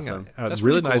pairing. That's awesome. That's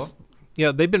really pretty nice. cool.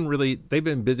 Yeah, they've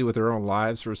been busy with their own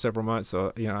lives for several months,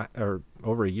 so or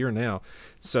over a year now.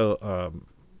 So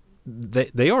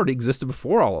they already existed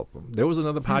before all of them. There was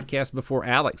another podcast before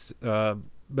Alex,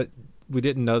 but we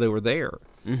didn't know they were there.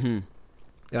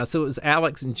 So it was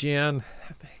Alex and Jen.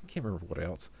 I can't remember what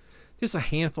else. Just a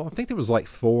handful. I think there was like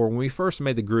 4 when we first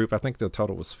made the group. I think the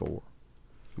total was 4.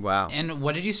 Wow. And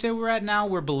what did you say we're at now?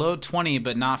 We're below 20,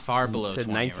 but not far below said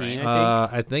 20, 19, right?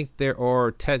 I I think there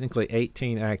are technically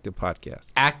 18 active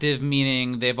podcasts. Active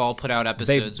meaning they've all put out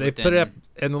episodes. They within... put it up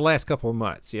in the last couple of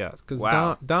months, yes. Because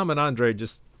Wow. Dom and Andre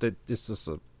they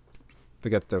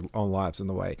got their own lives in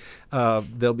the way.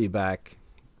 They'll be back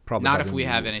probably. Not by if the we end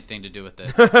of have the year. anything to do with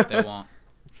it. They won't.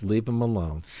 Leave them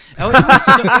alone. Oh,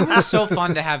 it was so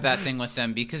fun to have that thing with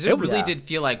them because it really Yeah. did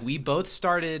feel like we both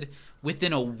started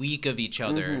within a week of each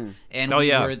other, and Oh, we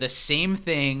yeah. were the same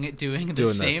thing, doing the Doing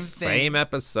same the thing. same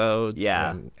episodes.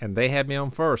 Yeah. And they had me on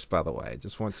first, by the way.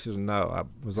 Just want you to know. I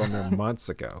was on there months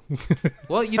ago.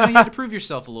 Well, you had to prove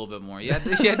yourself a little bit more. You had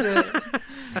to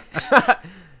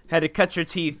had to cut your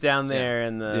teeth down there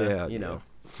in the,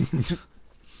 Yeah,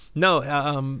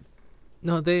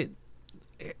 No, they.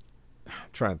 I'm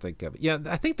trying to think of it. Yeah,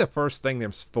 I think the first thing there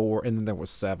was 4, and then there was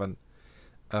 7.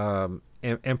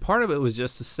 And part of it was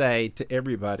just to say to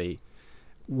everybody,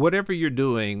 whatever you're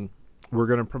doing, we're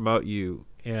going to promote you.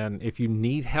 And if you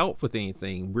need help with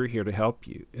anything, we're here to help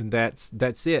you. And that's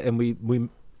it. And we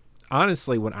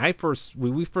honestly, when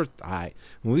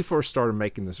we first started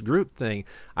making this group thing,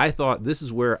 I thought this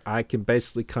is where I can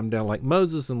basically come down like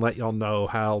Moses and let y'all know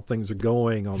how things are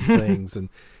going on things, and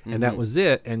that was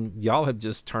it. And y'all have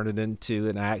just turned it into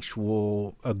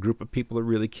a group of people that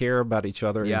really care about each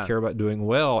other Yeah. and care about doing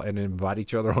well and invite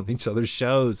each other on each other's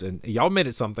shows. And y'all made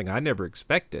it something I never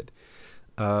expected.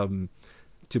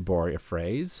 To borrow a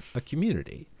phrase, a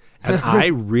community, and I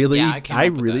really, Yeah, I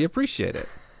came up with that. appreciate it.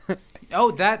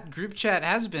 Oh, that group chat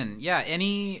has been. Yeah,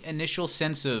 any initial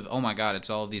sense of, oh my God, it's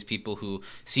all of these people who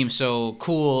seem so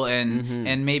cool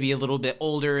and maybe a little bit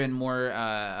older and more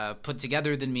put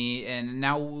together than me. And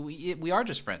now we are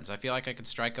just friends. I feel like I could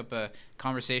strike up a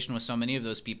conversation with so many of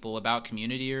those people about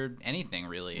community or anything,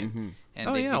 really. And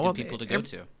Oh, they'd yeah, be well, good people to go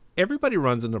to. Everybody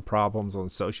runs into problems on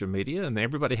social media, and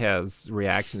everybody has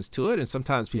reactions to it. And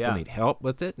sometimes people Yeah. need help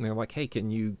with it, and they're like, "Hey,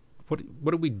 what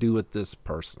do we do with this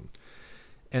person?"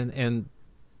 And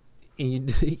you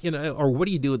or what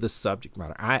do you do with this subject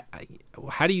matter?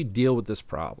 How do you deal with this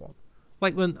problem?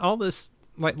 Like when all this,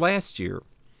 like last year,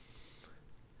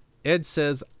 Ed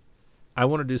says, "I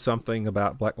want to do something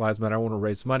about Black Lives Matter. I want to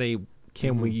raise money.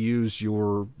 Can we use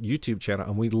your YouTube channel?"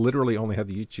 And we literally only had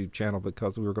the YouTube channel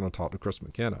because we were going to talk to Chris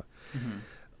McKenna.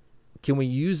 Can we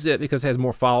use it because it has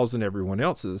more followers than everyone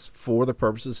else's for the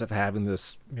purposes of having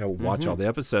this, watch all the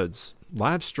episodes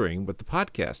live stream with the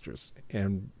podcasters?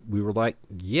 And we were like,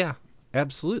 yeah,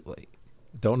 absolutely.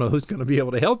 Don't know who's going to be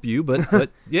able to help you, but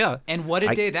yeah. And what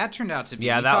a day that turned out to be.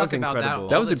 Yeah, we that talk was about incredible. that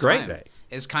That all was the a great time day.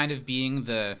 as kind of being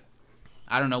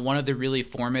one of the really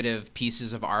formative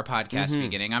pieces of our podcast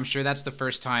beginning. I'm sure that's the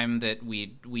first time that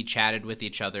we chatted with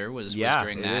each other was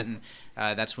during it that. is.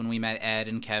 And that's when we met Ed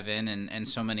and Kevin and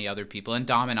so many other people, and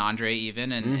Dom and Andre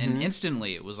even. And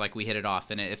instantly it was like we hit it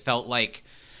off, and it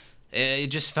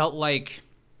just felt like,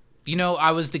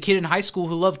 I was the kid in high school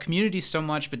who loved community so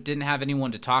much but didn't have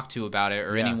anyone to talk to about it,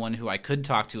 or Yeah. anyone who I could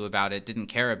talk to about it didn't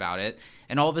care about it.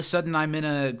 And all of a sudden I'm in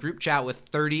a group chat with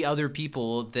 30 other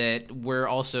people that were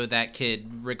also that kid,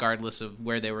 regardless of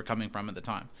where they were coming from at the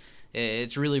time.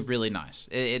 It's really, really nice.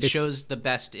 It shows the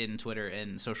best in Twitter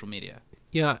and social media.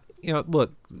 Yeah,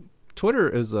 look, Twitter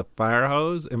is a fire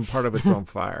hose, and part of it's on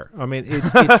fire. I mean,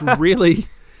 it's really,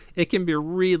 it can be a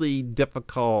really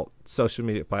difficult social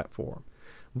media platform,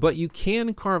 but you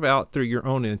can carve out through your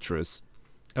own interests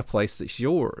a place that's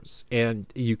yours, and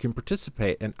you can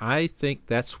participate. And I think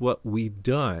that's what we've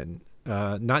done,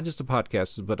 not just the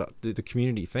podcasters, but the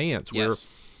community fans, where Yes.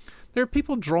 there are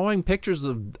people drawing pictures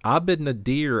of Abed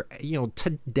Nadir,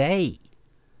 today.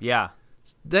 Yeah.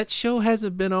 That show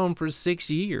hasn't been on for 6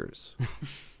 years.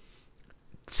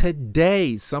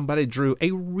 Today, somebody drew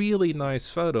a really nice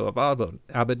photo of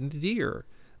Abed Nadir.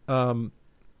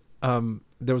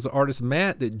 There was an artist,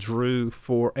 Matt, that drew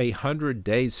for 100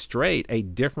 days straight a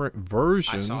different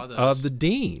version saw those. of the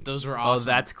Dean. Those were Oh, awesome.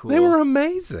 that's cool. They were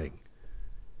amazing.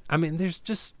 I mean, this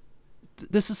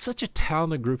is such a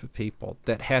talented group of people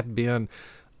that have been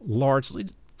largely,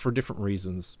 for different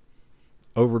reasons,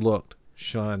 overlooked,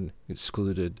 shunned,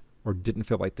 excluded, or didn't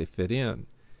feel like they fit in.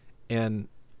 And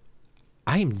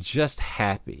I am just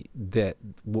happy that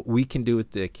what we can do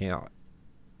with the account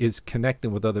is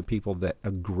connecting with other people that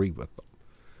agree with them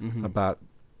about,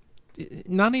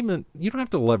 not even, you don't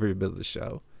have to love every bit of the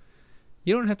show.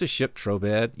 You don't have to ship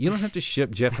Trobed. You don't have to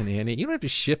ship Jeff and Annie. You don't have to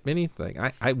ship anything.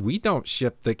 We don't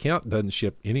ship, the account doesn't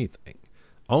ship anything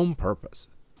on purpose.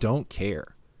 Don't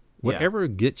care. Whatever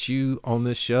gets you on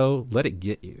this show, let it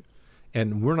get you.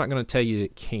 And we're not going to tell you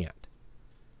it can't.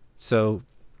 So,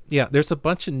 yeah, there's a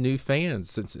bunch of new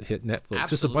fans since it hit Netflix.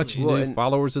 Just a bunch of Absolutely. new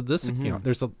followers of this account.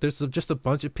 There's just a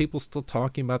bunch of people still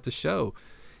talking about the show.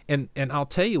 And I'll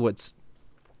tell you what's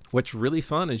really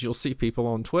fun is you'll see people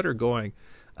on Twitter going,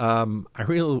 I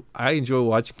enjoy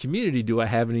watching Community. Do I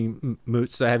have any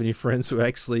moots? Do I have any friends who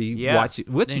actually watch it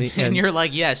with me? And you're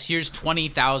like, yes, here's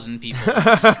 20,000 people.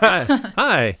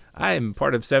 Hi, I am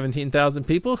part of 17,000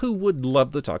 people who would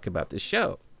love to talk about this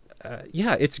show.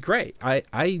 Yeah, it's great. I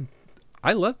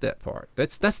love that part.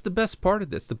 That's the best part of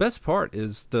this. The best part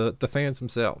is the fans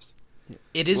themselves.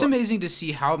 It is amazing to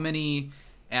see how many,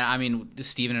 and I mean,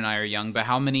 Steven and I are young, but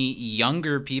how many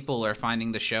younger people are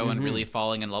finding the show and really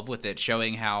falling in love with it,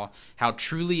 showing how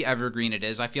truly evergreen it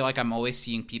is. I feel like I'm always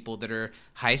seeing people that are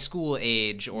high school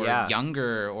age or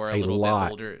younger or a little lot.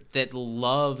 bit older that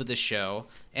love the show,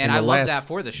 and In I the love last that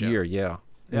for the show. Year, yeah.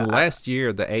 In the last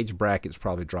year, the age brackets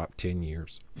probably dropped 10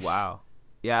 years. Wow.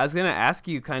 Yeah, I was going to ask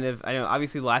you I know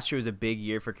obviously last year was a big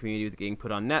year for Community with getting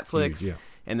put on Netflix. Huge, yeah.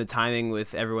 And the timing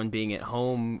with everyone being at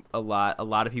home a lot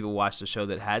of people watched the show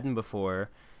that hadn't before.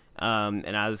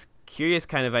 And I was curious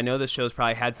I know the show's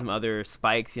probably had some other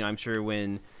spikes. I'm sure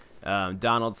when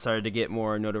Donald started to get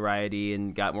more notoriety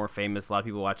and got more famous, a lot of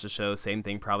people watched the show. Same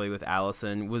thing probably with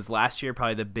Allison. Was last year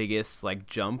probably the biggest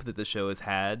jump that the show has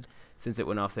had since it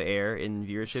went off the air in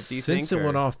viewership, do you think? Since it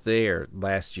went off the air,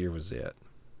 last year was it.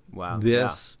 Wow.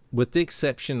 This, with the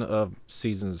exception of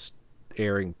seasons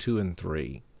airing 2 and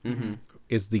 3,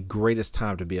 is the greatest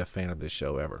time to be a fan of this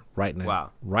show ever. Right now. Wow.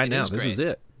 Right now. is This great. is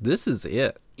it. This is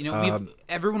it.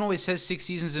 Everyone always says 6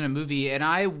 seasons in a movie, and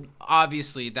I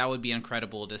obviously that would be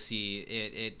incredible to see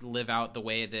it live out the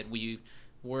way that we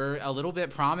were a little bit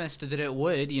promised that it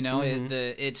would.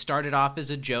 It started off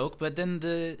as a joke, but then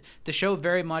the show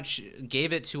very much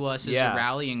gave it to us as a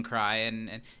rallying cry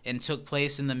and took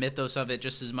place in the mythos of it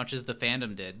just as much as the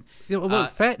fandom did.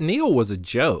 Look, Fat Neil was a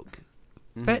joke.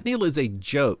 Fat Neil is a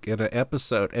joke in an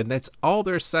episode, and that's all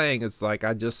they're saying is I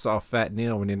just saw Fat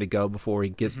Neil we need to go before he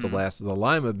gets the last of the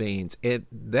lima beans. And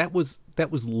that was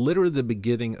literally the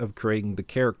beginning of creating the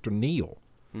character Neil.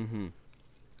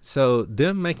 So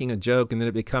them making a joke and then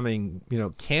it becoming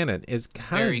canon is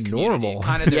kind Very of Community, normal.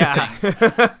 kind of their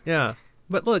thing. Yeah.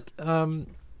 But look,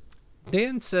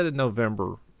 Dan said in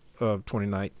November of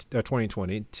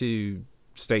 2020 to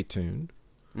stay tuned.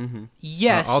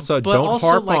 Yes. Also, but don't also,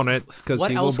 harp on it because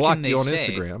what he will else block can you they on say,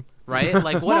 Instagram. right?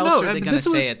 Like, what Well, else no, are they going to this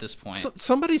was- say at this point?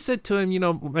 Somebody said to him,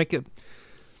 make it.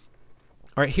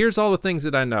 All right, here's all the things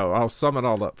that I know. I'll sum it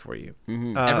all up for you.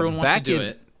 Everyone wants to back do in,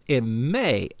 it. In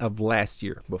May of last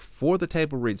year, before the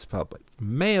table reads public,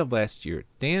 May of last year,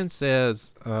 Dan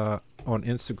says on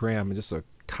Instagram, and just a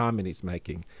comment he's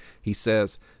making, he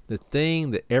says, the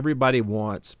thing that everybody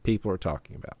wants, people are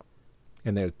talking about.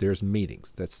 And there's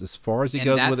meetings. That's as far as he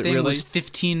goes with it, thing really. was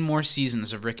 15 more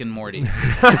seasons of Rick and Morty.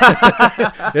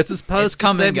 This is post It's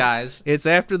coming, 70 guys. It's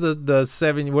after the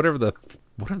 70, whatever the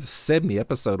 70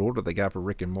 episode order they got for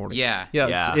Rick and Morty. Yeah.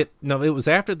 It was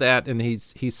after that, and he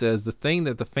says the thing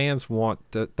that the fans want,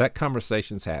 that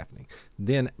conversation's happening.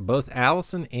 Then both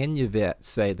Allison and Yvette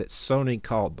say that Sony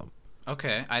called them,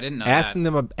 Okay, I didn't know asking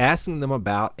that. them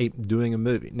about doing a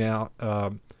movie. Now,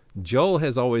 Joel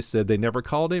has always said they never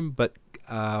called him, but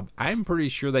I'm pretty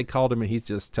sure they called him, and he's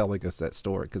just telling us that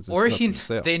story because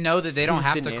they know that they don't just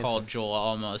have to didn't call answer. Joel.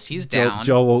 Almost, he's down.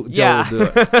 Joel will do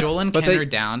it. Joel and But Ken they- are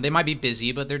down. They might be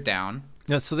busy, but they're down.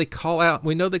 Yeah, so they call out.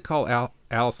 We know they call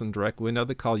Allison directly. We know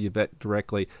they call Yvette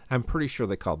directly. I'm pretty sure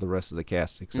they called the rest of the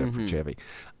cast except for Chevy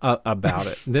about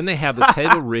it. And then they have the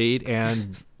table read,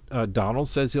 and Donald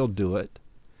says he'll do it.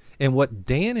 And what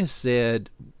Dan has said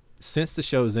since the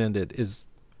show's ended is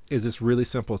this really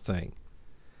simple thing.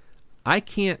 I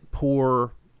can't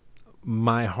pour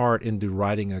my heart into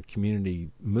writing a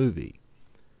Community movie,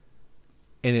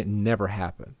 and it never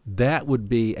happened. That would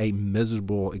be a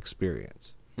miserable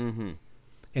experience. Mm-hmm.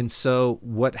 And so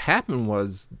what happened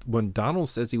was when Donald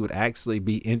says he would actually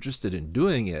be interested in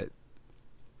doing it,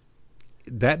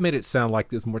 that made it sound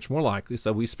like it's much more likely.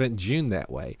 So we spent June that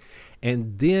way.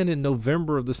 And then in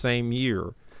November of the same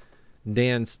year,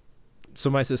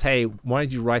 somebody says, hey, why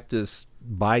did you write this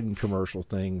Biden commercial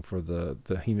thing for the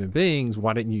human beings?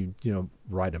 Why didn't you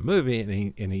write a movie?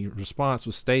 And his response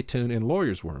was, stay tuned, and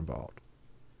lawyers were involved.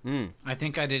 I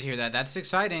think I did hear that. That's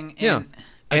exciting. Yeah.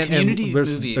 And a Community there's,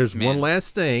 movie. There's man. one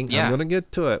last thing. Yeah. I'm going to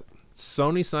get to it.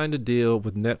 Sony signed a deal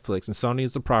with Netflix, and Sony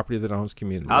is the property that owns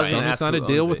Community. I was gonna Sony ask signed a who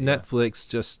deal owns with it, yeah. Netflix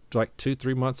just like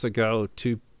 2-3 months ago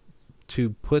to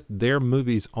put their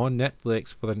movies on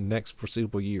Netflix for the next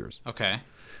foreseeable years. Okay.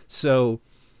 So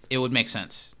It would make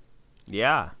sense.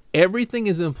 Yeah. everything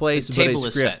is in place, The but table a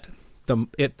is script.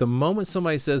 At the moment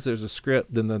somebody says there's a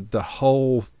script, then the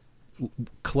whole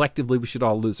collectively we should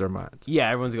all lose our minds. Yeah,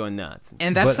 everyone's going nuts.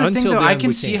 And that's But the thing, until though. I then, can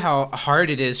we see can't. how hard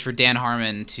it is for Dan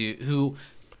Harmon who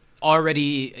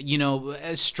already,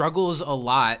 struggles a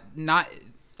lot, not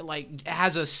like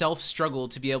has a self struggle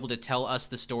to be able to tell us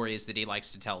the stories that he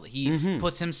likes to tell. He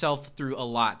puts himself through a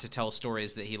lot to tell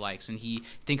stories that he likes, and he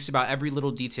thinks about every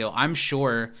little detail. I'm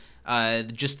sure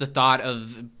just the thought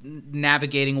of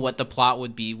navigating what the plot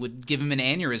would be would give him an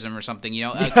aneurysm or something.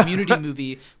 A Community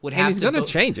movie would have And he's to going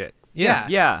to change it. Yeah.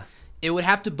 Yeah. It would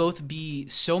have to both be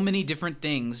so many different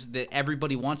things that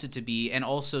everybody wants it to be, and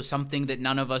also something that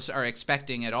none of us are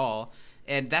expecting at all.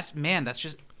 And that's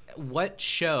just what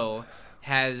show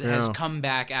has come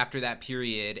back after that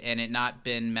period, and it not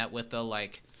been met with a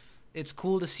it's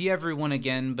cool to see everyone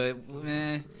again, but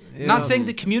not saying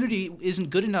the Community isn't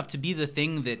good enough to be the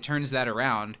thing that turns that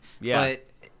around. Yeah. But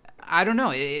I don't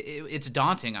know. It's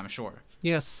daunting, I'm sure.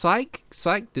 Yeah, Psych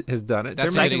has done it.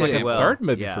 That's They're a good making like a example. third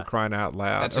movie Yeah. for crying out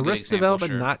loud. That's a good Arrested example,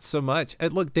 Development, sure. not so much.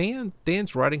 And look,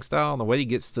 Dan's writing style and the way he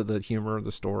gets to the humor of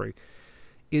the story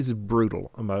is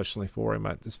brutal emotionally for him,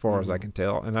 as far as I can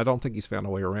tell, and I don't think he's found a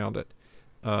way around it.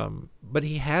 But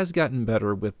he has gotten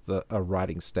better with a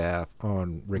writing staff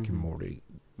on Rick and Morty.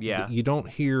 Yeah. You don't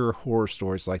hear horror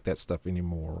stories like that stuff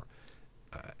anymore.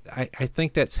 I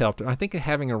think that's helped. I think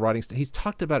having a writing staff, he's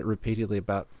talked about it repeatedly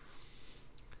about,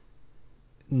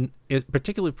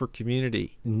 particularly for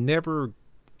Community, never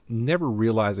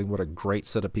realizing what a great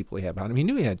set of people he had behind him. He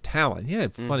knew he had talent. He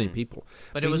had funny people.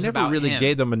 But it he was never about really him.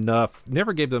 gave them enough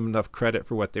credit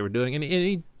for what they were doing. And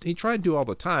he tried to do all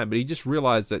the time, but he just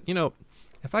realized that,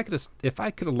 if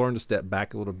I could have learned to step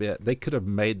back a little bit, they could have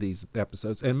made these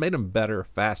episodes and made them better,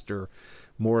 faster,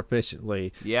 more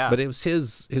efficiently. Yeah. But it was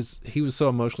he was so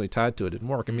emotionally tied to it, it didn't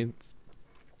work. I mean,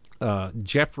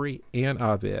 Jeffrey and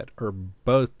Abed are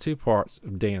both two parts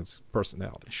of Dan's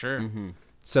personality. Sure.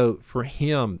 So for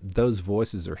him, those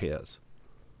voices are his.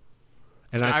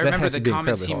 And I that remember has to the be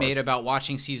comments he incredibly made hard. about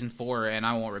watching season 4, and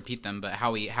I won't repeat them, but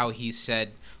how he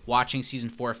said watching season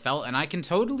 4 felt, and I can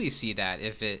totally see that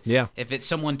if it's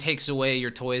someone takes away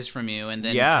your toys from you and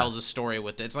then Yeah. tells a story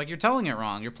with it. It's like you're telling it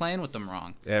wrong. You're playing with them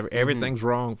wrong. Everything's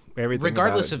wrong. Everything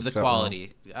Regardless about it of just the felt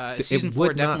wrong. quality. Season 4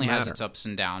 would not definitely has matter. its ups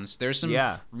and downs. There's some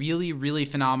Yeah. really, really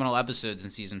phenomenal episodes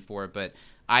in season 4, but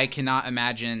I cannot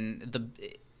imagine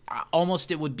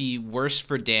almost it would be worse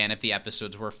for Dan if the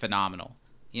episodes were phenomenal.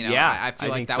 Yeah, I feel I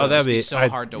like think that so. would just That'd be be- so I'd-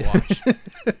 hard to watch.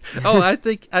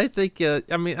 I think.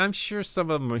 I mean, I'm sure some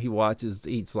of them he watches.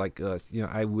 He's like,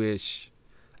 I wish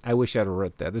I'd have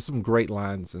wrote that. There's some great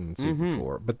lines in season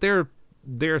 4, but there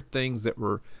are things that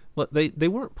were. Look, they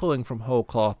weren't pulling from whole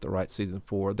cloth to write season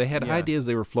 4. They had Yeah. ideas.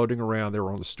 They were floating around. They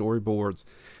were on the storyboards.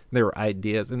 There were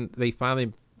ideas, and they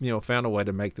finally, found a way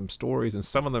to make them stories. And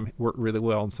some of them worked really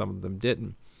well, and some of them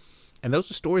didn't. And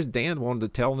those are stories Dan wanted to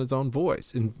tell in his own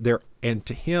voice, and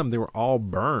to him they were all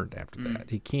burned after that.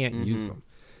 He can't use them,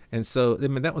 and so I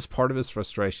mean that was part of his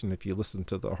frustration. If you listen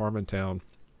to the Harmontown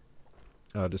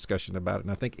discussion about it,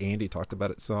 and I think Andy talked about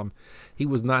it some, he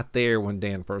was not there when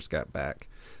Dan first got back,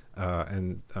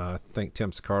 and I think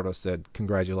Tim Sicardo said,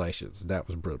 "Congratulations, that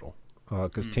was brutal,"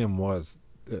 because Tim was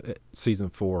season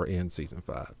 4 and season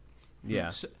 5. Yeah.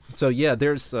 So- So yeah,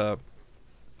 there's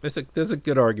there's a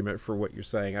good argument for what you're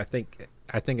saying. I think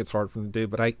it's hard for him to do,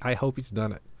 but I hope he's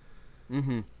done it.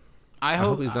 Mm-hmm. I hope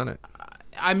hope he's done it.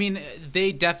 I mean,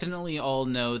 they definitely all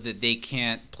know that they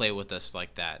can't play with us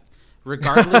like that.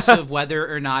 Regardless of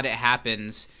whether or not it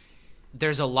happens,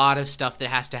 there's a lot of stuff that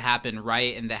has to happen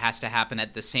right and that has to happen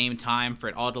at the same time for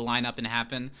it all to line up and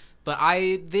happen. But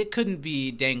they couldn't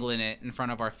be dangling it in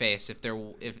front of our face if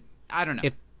I don't know.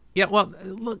 Yeah, well,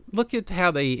 look at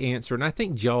how they answer, and I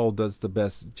think Joel does the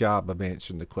best job of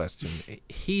answering the question.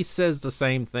 He says the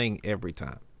same thing every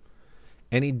time.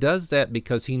 And he does that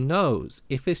because he knows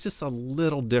if it's just a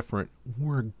little different,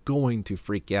 we're going to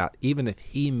freak out, even if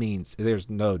he means there's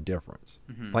no difference,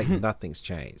 like nothing's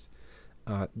changed.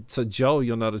 So Joel,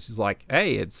 you'll notice, he's like,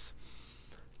 hey,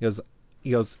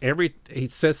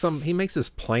 he makes this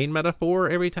plane metaphor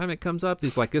every time it comes up.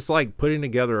 He's like, it's like putting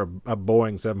together a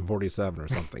Boeing 747 or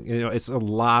something. It's a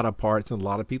lot of parts and a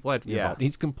lot of people had to be involved.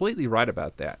 He's completely right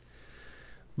about that.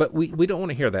 But we don't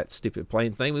want to hear that stupid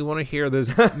plane thing. We want to hear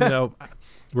this,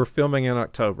 we're filming in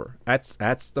October. That's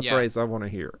the phrase I want to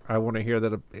hear. I want to hear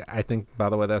that. I think, by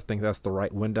the way, I think that's the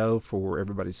right window for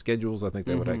everybody's schedules. I think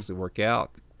that would actually work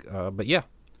out. But yeah,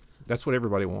 that's what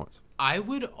everybody wants. I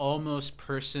would almost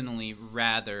personally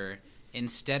rather,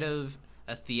 instead of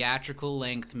a theatrical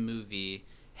length movie,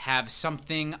 have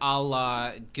something a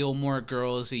la Gilmore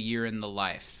Girls: A Year in the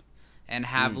Life, and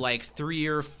have like 3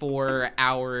 or 4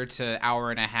 hour to hour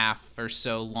and a half or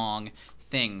so long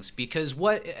things. Because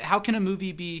how can a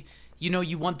movie be,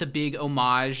 you want the big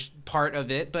homage part of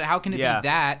it, but how can it be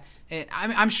that?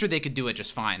 I'm sure they could do it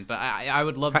just fine, but I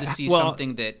would love to see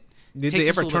something that did takes they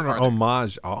us ever a turn little an farther.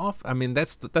 homage off? I mean,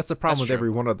 that's the problem with true. every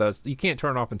one of those. You can't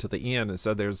turn it off until the end, and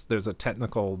so there's a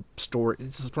technical story.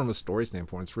 This is from a story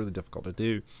standpoint. It's really difficult to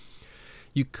do.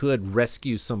 You could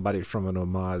rescue somebody from an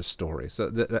homage story, so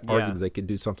that argument they could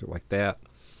do something like that.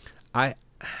 I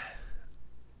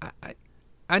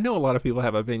know a lot of people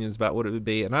have opinions about what it would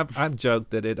be, and I've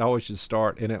joked that it always should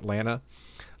start in Atlanta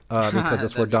because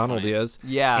that's where Donald is.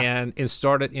 Yeah, and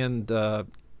start it in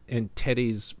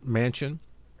Teddy's mansion.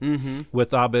 Mm-hmm.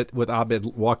 With Abed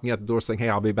walking out the door saying, "Hey,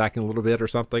 I'll be back in a little bit" or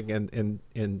something,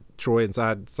 and Troy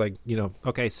inside saying,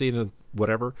 "Okay, see you in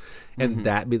whatever," and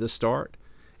that be the start,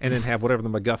 and then have whatever the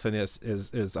MacGuffin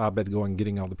is Abed going and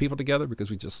getting all the people together because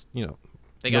we just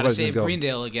they got to save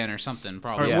Greendale again or something,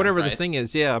 probably. Or whatever the thing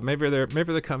is. Yeah, maybe they're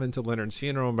coming to Leonard's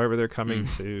funeral. Maybe they're coming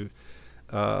to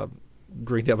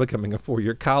Greendale becoming a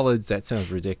 4-year college. That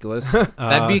sounds ridiculous.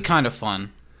 That'd be kind of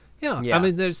fun. Yeah, I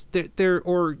mean, there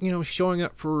or showing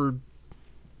up for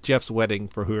Jeff's wedding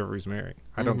for whoever he's marrying.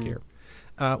 I don't care.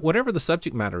 Whatever the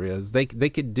subject matter is, they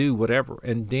could do whatever.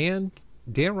 And Dan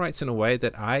writes in a way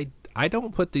that I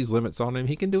don't put these limits on him.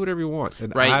 He can do whatever he wants.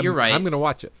 And you're right. I'm going to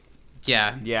watch it.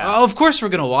 Yeah. Oh, of course we're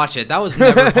gonna watch it. That was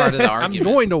never part of the argument.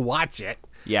 I'm going to watch it.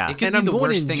 Yeah, it could be the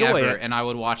worst thing ever, and I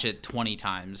would watch it 20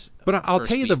 times. But I'll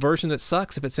tell you the version that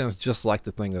sucks if it sounds just like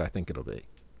the thing that I think it'll be.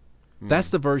 That's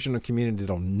the version of Community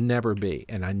that'll never be,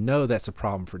 and I know that's a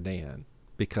problem for Dan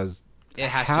because it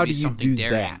has how to be do you something do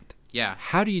daring. that? Yeah,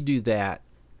 how do you do that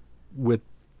with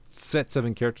set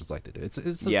 7 characters like they do? It's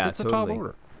a tall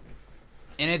order.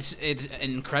 And it's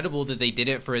incredible that they did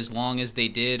it for as long as they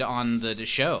did on the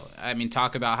show. I mean,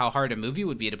 talk about how hard a movie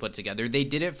would be to put together. They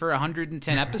did it for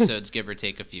 110 episodes, give or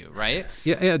take a few, right?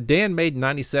 Yeah. Dan made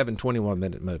 97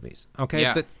 21-minute movies. Okay,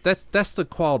 yeah. That's the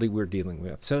quality we're dealing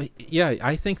with. So yeah,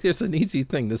 I think there's an easy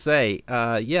thing to say.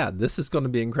 This is going to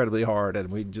be incredibly hard,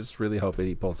 and we just really hope that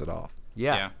he pulls it off.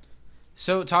 Yeah.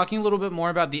 So talking a little bit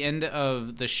more about the end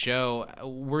of the show,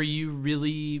 were you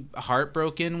really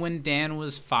heartbroken when Dan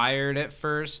was fired at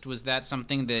first? Was that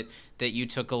something that you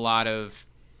took a lot of,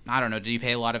 I don't know, did you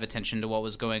pay a lot of attention to what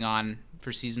was going on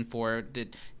for season 4?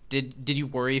 Did you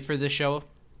worry for the show?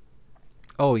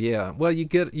 Oh yeah. Well, you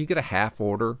get a half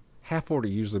order. Half order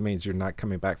usually means you're not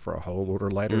coming back for a whole order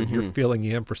later. Mm-hmm. You're filling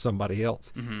in for somebody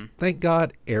else. Mm-hmm. Thank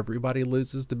God everybody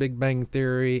loses to Big Bang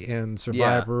Theory and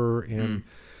Survivor and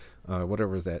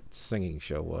whatever that singing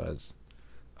show was.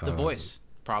 The Voice,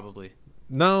 probably.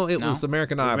 No, it was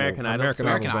American Idol. American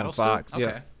Idol on Fox.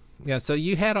 Okay. Yeah, so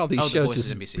you had all these The shows Voice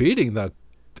just beating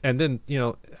and then,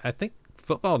 I think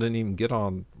football didn't even get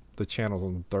on the channels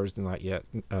on Thursday night yet.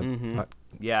 Not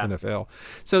NFL.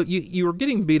 So you were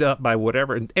getting beat up by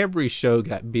whatever, and every show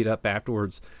got beat up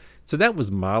afterwards. So that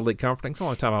was mildly comforting. It's the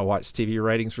only time I watched TV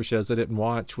ratings for shows I didn't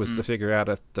watch was to figure out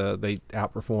if they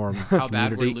outperformed how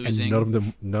bad we're losing.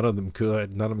 And none of them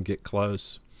could. None of them get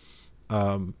close.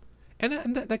 And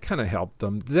that kind of helped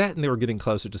them. That and they were getting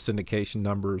closer to syndication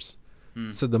numbers.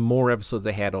 So the more episodes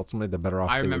they had, ultimately, the better off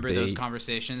I they remember would be. those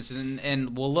conversations,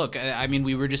 and well, look, I mean,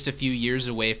 we were just a few years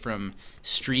away from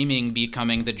streaming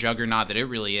becoming the juggernaut that it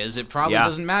really is. It probably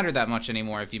doesn't matter that much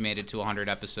anymore if you made it to 100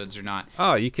 episodes or not.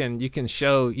 Oh, you can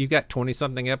show you got 20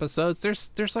 something episodes.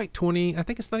 There's like 20. I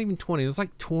think it's not even 20. There's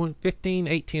like 15,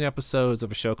 18 episodes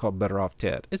of a show called Better Off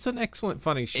Ted. It's an excellent,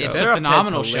 funny show. It's Better a Off Ted's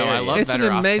phenomenal show. I hilarious. love It's an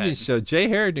Better Off amazing Ted. show. Jay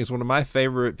Harrington is one of my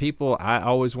favorite people. I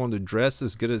always wanted to dress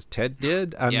as good as Ted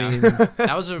did. I Yeah. mean,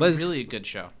 That was a let's- really good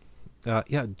show.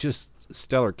 yeah, just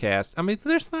stellar cast. I mean,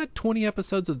 there's not 20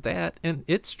 episodes of that, and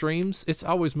it streams. It's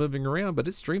always moving around, but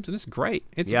it streams and it's great.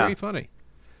 It's Yeah. very funny.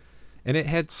 And it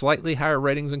had slightly higher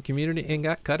ratings in Community and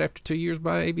got cut after 2 years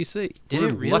by ABC. Did We're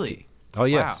it really? lucky. Oh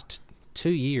yes, Wow. 2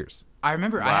 years. I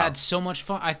remember I Wow. had so much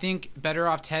fun. I think Better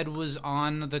Off Ted was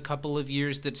on the couple of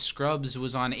years that Scrubs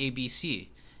was on ABC.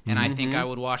 And I think I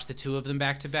would watch the two of them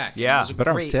back to back. And Yeah. it was a Better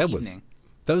Off great Ted evening.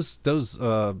 was those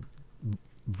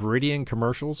Viridian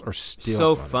commercials are still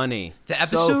So funny. funny. The So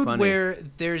episode funny. where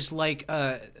there's like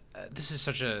this is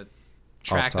such a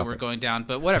track that we're topic. going down,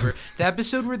 but whatever. The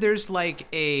episode where there's like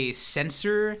a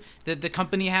sensor that the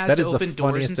company has That to is the open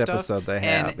doors funniest and stuff, episode they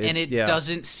have. and It's- it yeah.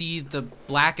 doesn't see the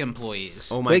black employees.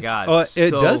 Oh my god.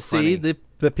 It so does funny. see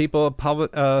the people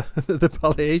the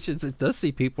Polynesians. It does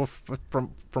see people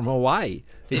from Hawaii.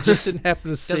 It just didn't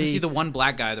happen to see. It doesn't see the one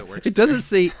black guy that works. It doesn't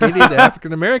see any of the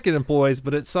African American employees,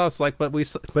 but it saw but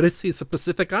it sees the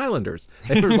Pacific Islanders.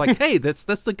 And they're like, hey, that's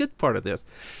the good part of this,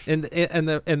 and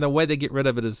the way they get rid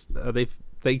of it is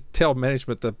they tell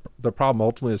management the problem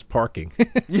ultimately is parking.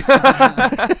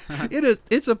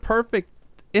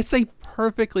 It's a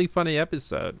perfectly funny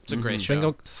episode. It's a great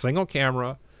show. single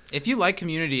camera. If you like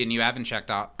Community and you haven't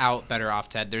checked out Better Off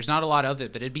Ted, there's not a lot of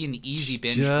it, but it'd be an easy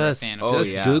binge for a fan of Oh,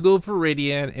 Just yeah. Google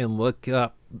Viridian and look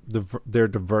up their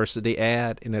diversity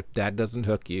ad, and if that doesn't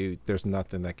hook you, there's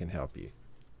nothing that can help you,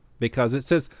 because it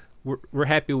says we're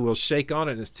happy we'll shake on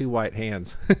it, and it's two white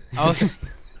hands. Oh.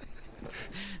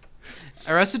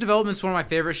 Arrested Development's one of my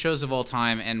favorite shows of all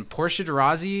time, and Portia de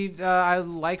Rossi, I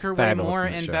like her Fabulous way more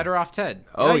in the in show. Better Off Ted.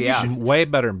 Oh, You yeah. should- Way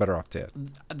better and Better Off Ted.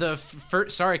 the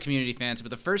first, sorry, Community fans, but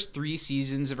the first 3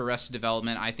 seasons of Arrested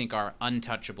Development, I think, are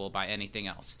untouchable by anything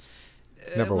else.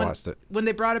 Never when, watched it. When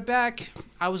they brought it back,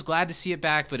 I was glad to see it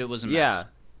back, but it was a mess. Yeah.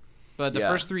 But the Yeah.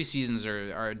 first 3 seasons are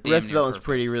damn Rest near Development's perfect.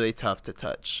 pretty really tough to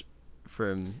touch.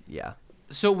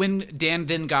 So when Dan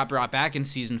then got brought back in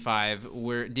season 5,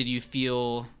 did you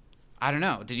feel? I don't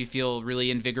know. Did you feel really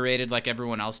invigorated like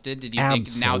everyone else did? Did you think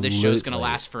now this show's going to Absolutely.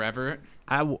 last forever?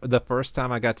 The first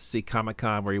time I got to see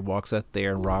Comic-Con where he walks out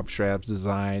there and Rob Schrab's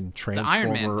design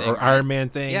Transformer thing, or right? Iron Man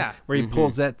thing, Yeah. where he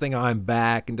pulls that thing on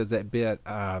back and does that bit.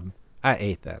 I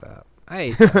ate that up.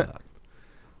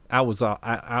 I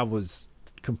was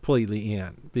completely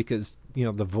in, because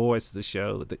the voice of the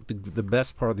show, the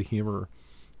best part of the humor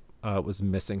was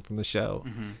missing from the show,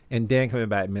 and Dan coming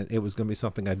back meant it was going to be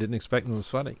something I didn't expect, and it was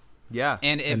funny. Yeah.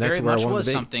 And it And that's very where I much wanted was to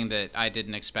be. something that I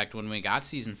didn't expect when we got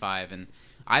season 5. And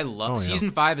I love Oh, yeah.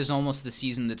 season 5 is almost the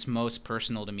season that's most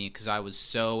personal to me because I was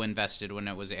so invested when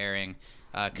it was airing.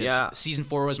 Because season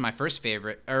 4 was my first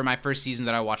favorite, or my first season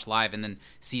that I watched live, and then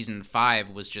season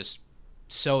 5 was just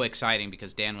so exciting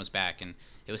because Dan was back. And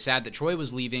it was sad that Troy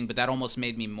was leaving, but that almost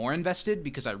made me more invested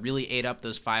because I really ate up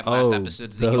those 5 last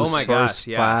episodes. That Those Oh my first gosh,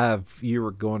 yeah. 5 you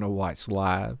were going to watch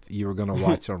live. You were going to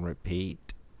watch on repeat.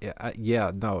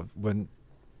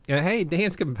 Hey,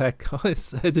 Dan's coming back.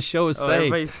 The show is saved.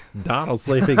 everybody's- Donald's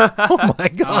leaving. Oh my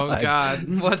god. Oh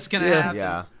God, what's gonna happen?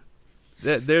 Yeah.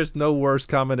 There's no worse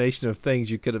combination of things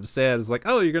you could have said. It's like,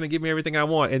 oh, you're going to give me everything I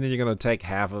want, and then you're going to take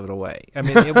half of it away. I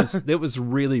mean, it was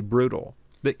really brutal.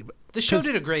 The show 'Cause-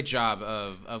 did a great job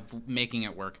of making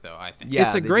it work, though. I think. Yeah,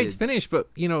 it's a they great did. finish, but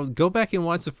go back and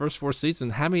watch the first 4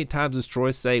 seasons. How many times does Troy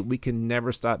say, "We can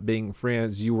never stop being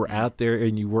friends"? You were out there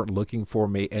and you weren't looking for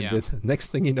me, and Yeah. then the next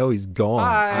thing you know, he's gone.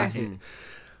 Bye.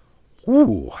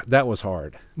 Ooh, that was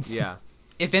hard. Yeah.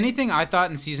 If anything, I thought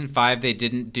in season 5 they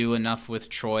didn't do enough with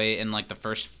Troy in like the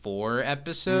first 4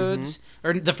 episodes,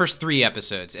 or the first 3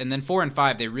 episodes, and then 4 and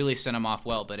 5 they really sent him off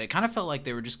well. But it kind of felt like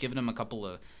they were just giving him a couple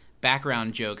of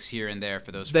background jokes here and there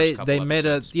for those first couple They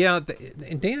episodes. made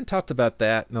and Dan talked about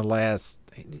that in the last.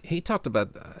 He talked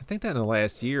about, I think, that in the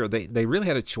last year. They really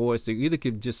had a choice. They either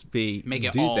could just Make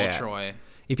it do all that. Troy.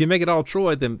 If you make it all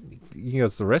Troy, then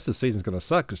the rest of the season's going to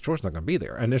suck because Troy's not going to be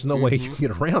there, and there's no way you can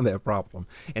get around that problem.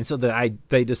 And so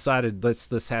they decided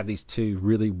let's have these 2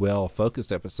 really well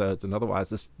focused episodes, and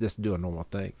otherwise let's do a normal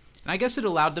thing. And I guess it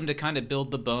allowed them to kind of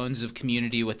build the bones of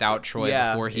Community without Troy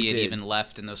Yeah, before he it had did. even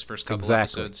left in those first couple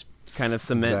Exactly. episodes. Kind of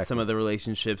cement Exactly. some of the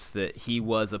relationships that he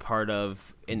was a part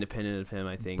of, independent of him,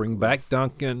 I think. Bring back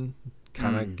Duncan,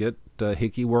 kind of get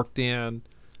Hickey worked in.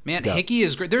 Man, Yeah. Hickey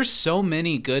is great. There's so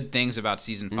many good things about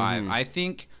season 5. I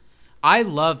think I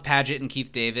love Paget and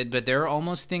Keith David, but there are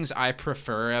almost things I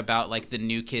prefer about like the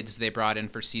new kids they brought in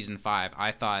for season 5.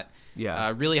 I thought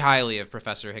really highly of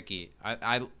Professor Hickey.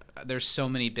 I there's so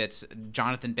many bits.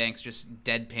 Jonathan Banks just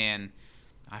deadpan.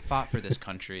 I fought for this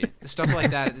country. Stuff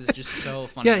like that is just so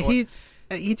funny. Yeah,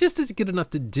 he just doesn't get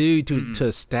enough to do to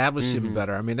establish him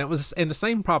better. I mean, that was and the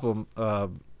same problem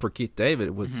for Keith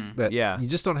David was that you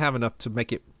just don't have enough to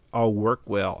make it all work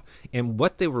well. And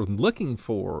what they were looking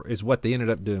for is what they ended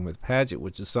up doing with Paget,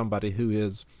 which is somebody who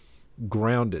is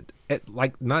grounded,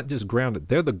 like not just grounded.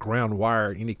 They're the ground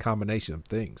wire in any combination of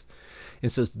things,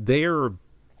 and so they're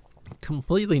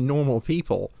completely normal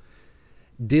people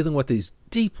dealing with these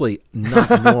deeply not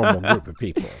normal group of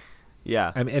people.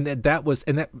 Yeah. I mean, and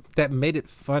that made it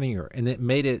funnier, and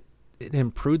it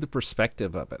improved the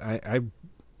perspective of it.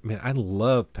 I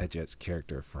love Paget's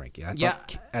character of Frankie. I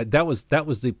thought that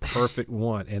was the perfect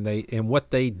one, and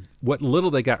what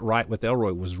little they got right with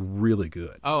Elroy was really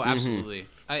good. Oh, absolutely.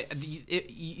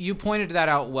 You pointed that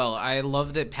out well. I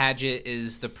love that Paget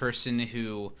is the person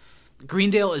who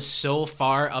Greendale is so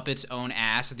far up its own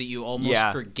ass that you almost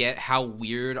forget how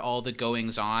weird all the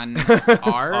goings on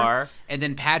are. And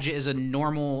then Paget is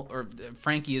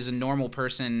Frankie is a normal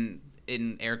person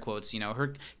in air quotes,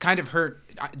 her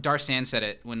Darsan said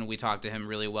it when we talked to him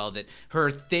really well, that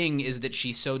her thing is that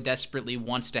she so desperately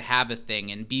wants to have a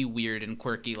thing and be weird and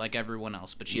quirky like everyone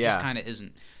else, but she just kind of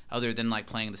isn't, other than like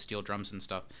playing the steel drums and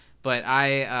stuff. But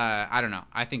I don't know.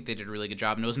 I think they did a really good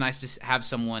job, and it was nice to have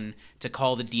someone to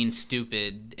call the dean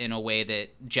stupid in a way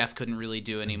that Jeff couldn't really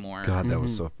do anymore. God, that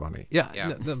was so funny.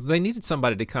 Yeah. They needed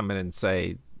somebody to come in and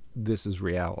say, "This is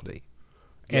reality,"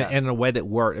 and in a way that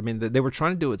worked. I mean, they were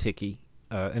trying to do it with Hickey,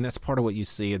 and that's part of what you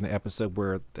see in the episode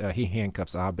where he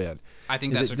handcuffs Abed. I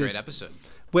think that's a great episode.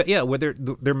 Well, yeah, where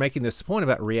they're making this point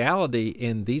about reality,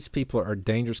 and these people are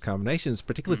dangerous combinations,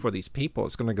 particularly for these people.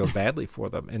 It's going to go badly for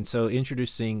them, and so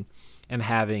introducing and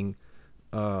having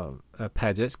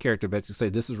Paget's character basically say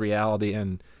this is reality,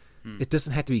 and it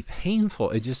doesn't have to be painful.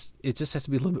 It just has to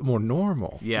be a little bit more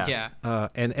normal. Yeah.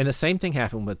 And the same thing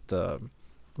happened with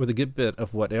a good bit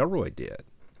of what Elroy did.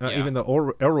 Even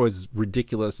though Elroy's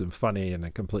ridiculous and funny in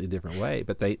a completely different way,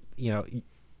 but they,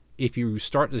 if you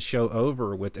start the show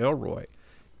over with Elroy,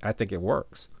 I think it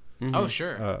works. Oh,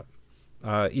 sure.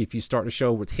 If you start a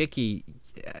show with Hickey,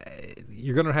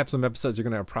 you're going to have some episodes you're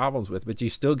going to have problems with, but you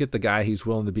still get the guy who's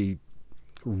willing to be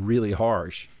really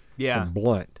harsh and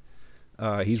blunt.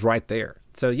 He's right there.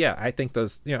 So, I think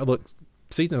those, look,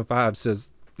 season 5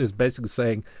 is basically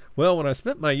saying, well, when I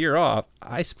spent my year off,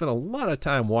 I spent a lot of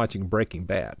time watching Breaking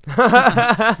Bad.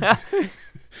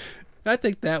 I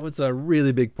think that was a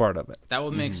really big part of it. That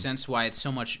would make sense why it's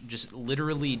so much just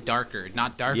literally darker.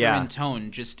 Not darker in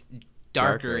tone, just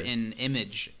darker in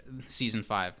image, season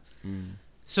 5.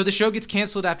 So the show gets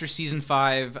canceled after season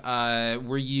 5.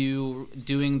 Were you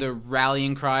doing the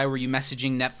rallying cry? Were you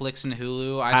messaging Netflix and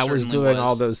Hulu? I was doing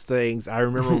all those things. I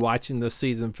remember watching the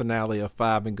season finale of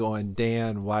 5 and going,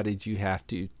 Dan, why did you have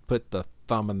to put the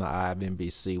thumb in the eye of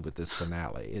NBC with this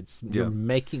finale? You're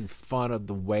making fun of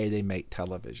the way they make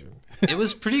television. It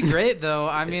was pretty great, though.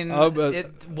 I mean,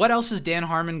 what else is Dan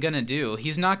Harmon gonna do?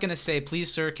 He's not gonna say,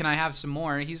 "Please, sir, can I have some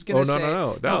more?" He's gonna say,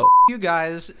 "No, f- you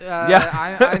guys.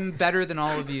 I'm better than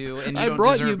all of you, and you don't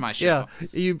deserve my show."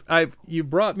 Yeah, you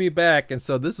brought me back, and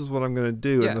so this is what I'm gonna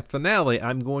do in the finale.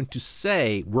 I'm going to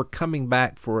say we're coming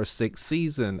back for a 6th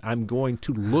season. I'm going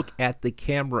to look at the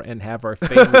camera and have our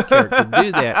favorite character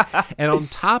do that, and on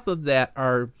top of that,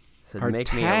 our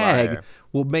tag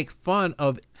will make fun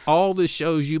of all the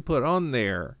shows you put on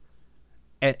there,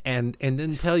 and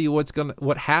then tell you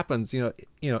what happens.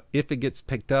 If it gets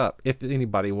picked up, if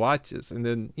anybody watches, and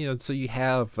then so you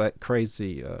have that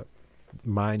crazy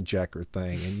mind jacker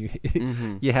thing, and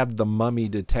you you have the mummy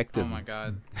detective. Oh my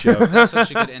god, joke. That's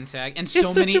such a good end tag. And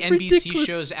so many NBC ridiculous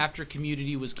shows after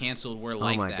Community was canceled were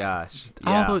like that.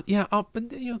 Oh my gosh. But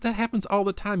that happens all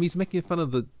the time. He's making fun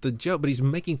of the joke, but he's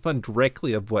making fun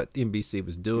directly of what NBC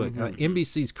was doing.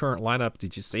 NBC's current lineup,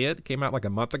 did you see it? It came out like a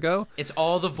month ago. It's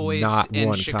all The Voice Not and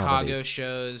one Chicago comedy.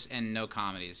 shows and no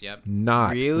comedies. Yep.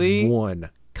 Not Really? one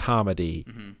comedy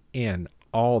in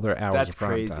all their hours That's of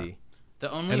prime crazy. time.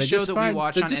 The only And they show just that we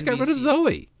watch they on just NBC, got rid of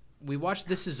Zoe. we watch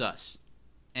This Is Us,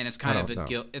 and it's I kind of don't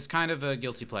know. it's kind of a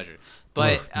guilty pleasure.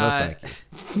 But No, thank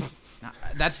you.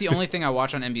 that's the only thing I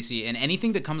watch on NBC, and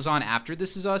anything that comes on after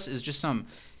This Is Us is just some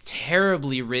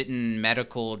terribly written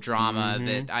medical drama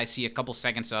that I see a couple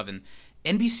seconds of. And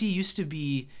NBC used to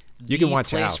be You the can watch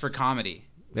place House. for comedy.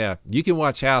 Yeah, you can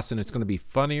watch House, and it's going to be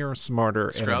funnier, smarter,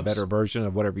 and a Scrubs? better version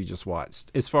of whatever you just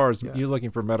watched. As far as you're looking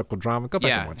for medical drama, go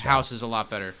back and watch House is a lot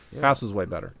better. House is way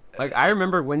better. Like I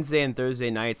remember Wednesday and Thursday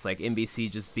nights, like NBC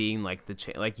just being like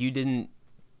like you didn't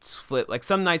flip. Like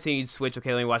some nights you'd switch.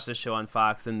 Okay, let me watch this show on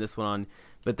Fox and this one on.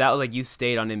 But that was like you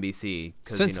stayed on NBC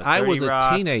Since I was 30 a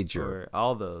Rock teenager. or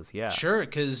all those, yeah. Sure,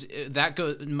 because that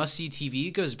must see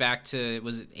TV goes back to,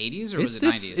 was it 80s or was it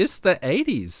 90s? It's the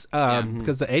 80s.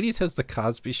 Because the 80s has the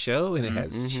Cosby Show, and it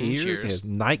has Cheers, it has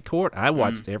Night Court. I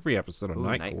watched every episode of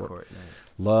Night Court. Nice.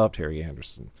 Loved Harry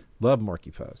Anderson. Loved Marky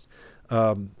Post.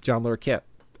 John Larroquette.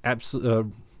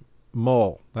 Absolutely.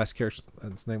 Mole. Last character,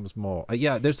 his name was Mole.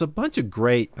 Yeah, there's a bunch of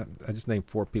great. I just named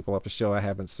 4 people off a show I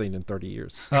haven't seen in 30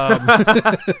 years.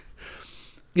 Yeah,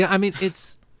 I mean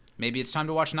it's. Maybe it's time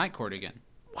to watch Night Court again.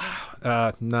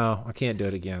 No, I can't do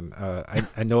it again.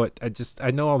 I know it.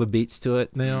 I know all the beats to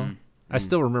it now. I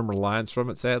still remember lines from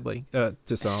it, sadly. To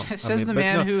some. Says the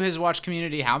man who has watched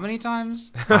Community how many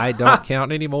times? I don't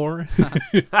count anymore.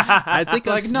 I think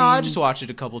I just watched it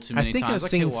a couple too many I think times. I've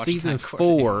seen season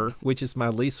 4, which is my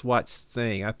least watched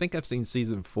thing. I think I've seen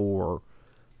season 4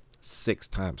 6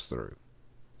 times through,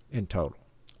 in total.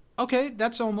 Okay,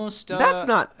 that's almost. That's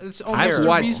not. It's almost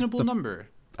a reasonable number.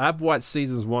 I've watched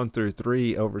seasons 1 through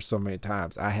 3 over so many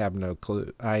times. I have no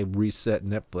clue. I reset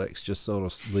Netflix just so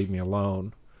it'll leave me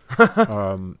alone.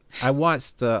 I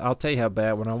watched. I'll tell you how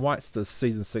bad. When I watched the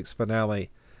season 6 finale,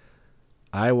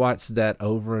 I watched that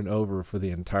over and over for the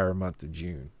entire month of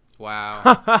June. Wow.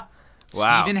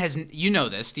 Wow. Steven has,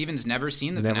 this. Steven's never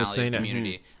seen the finale of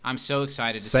Community. I'm so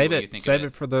excited to see what you think of it. Save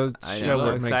it for the show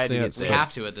where it makes sense. We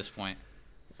have to at this point.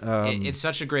 It's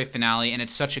such a great finale, and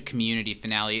it's such a Community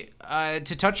finale.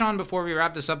 To touch on before we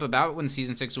wrap this up about when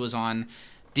season 6 was on,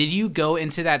 did you go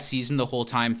into that season the whole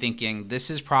time thinking this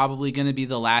is probably going to be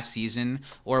the last season,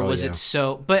 or was it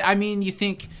so? But I mean, you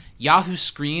think Yahoo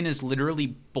Screen is literally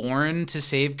born to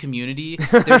save Community.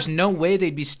 There's no way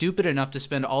they'd be stupid enough to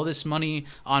spend all this money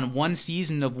on one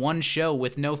season of one show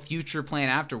with no future plan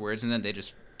afterwards, and then they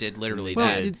just did literally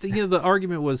that. The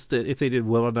argument was that if they did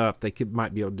well enough, they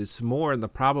might be able to do some more. And the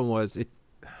problem was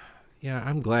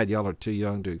I'm glad y'all are too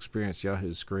young to experience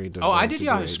Yahoo Screen. I did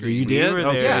Yahoo Screen. You did? We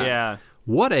were there, yeah.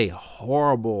 What a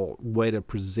horrible way to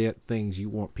present things you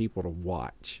want people to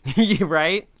watch.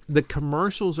 Right? The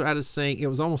commercials are out of sync. It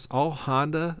was almost all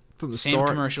Honda from the Same start.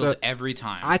 commercials every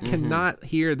time. I cannot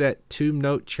hear that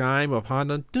 2-note chime of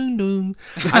Honda. Doon doon.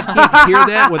 I can't hear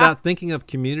that without thinking of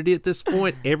Community at this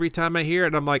point. Every time I hear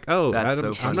it, I'm like, I'm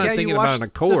not thinking about an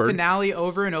Accord. The finale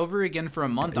over and over again for a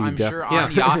month, I'm sure,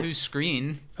 on Yahoo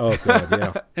Screen. Oh,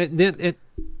 God, yeah.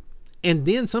 And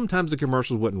then sometimes the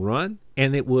commercials wouldn't run,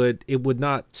 and it would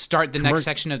not start the next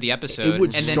section of the episode. It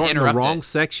would and start then interrupt in the wrong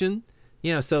section.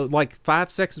 Yeah, so like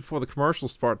 5 seconds before the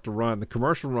commercials start to run, the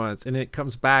commercial runs, and it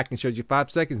comes back and shows you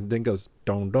 5 seconds, and then goes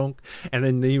donk donk, and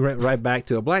then you went right back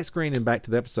to a black screen and back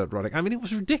to the episode running. I mean, it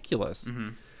was ridiculous.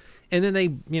 And then they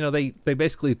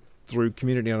basically threw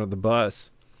Community under the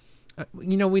bus. We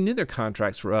knew their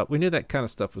contracts were up. We knew that kind of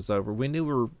stuff was over. We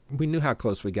knew how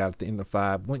close we got at the end of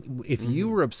 5. If you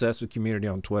were obsessed with Community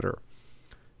on Twitter,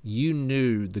 you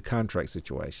knew the contract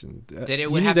situation. That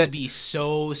it would have to be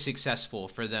so successful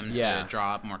for them to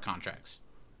draw up more contracts.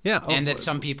 Yeah. And that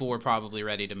some people were probably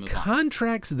ready to move on.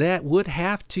 Contracts that would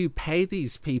have to pay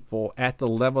these people at the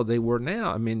level they were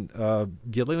now. I mean,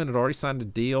 Gillian had already signed a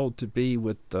deal to be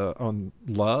with on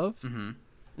Love.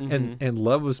 And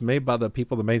Love was made by the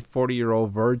people that made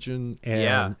 40-Year-Old Virgin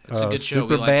and it's a good show.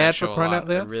 Super Bad for crying out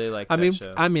loud. I really like that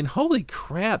show. I mean, holy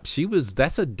crap!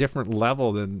 That's a different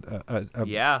level than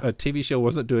a TV show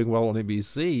wasn't doing well on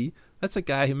NBC. That's a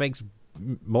guy who makes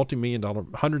multi-million-dollar,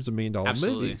 hundreds of million-dollar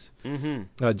movies.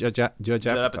 Judge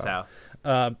Apatow.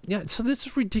 So this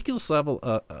is a ridiculous level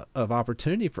of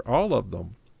opportunity for all of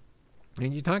them.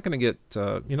 And you're not going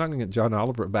to get John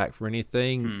Oliver back for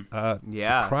anything. For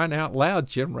crying out loud,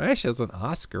 Jim Rash has an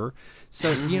Oscar.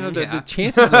 So the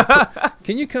chances of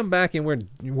can you come back and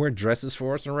wear dresses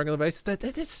for us on a regular basis?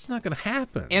 This is not going to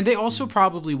happen. And they also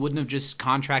probably wouldn't have just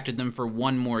contracted them for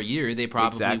one more year. They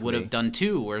probably would have done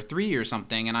 2 or 3 or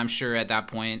something. And I'm sure at that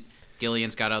point,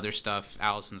 Gillian's got other stuff.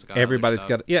 Allison's got everybody's other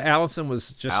stuff. got. Yeah, Allison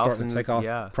was just starting to take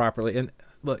off properly. And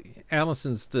look,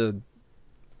 Allison's the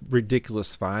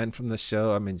ridiculous find from the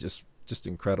show. I mean, just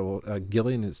incredible.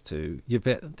 Gillian is too.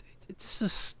 It's a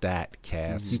stacked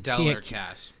cast. Stellar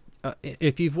cast.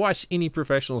 If you've watched any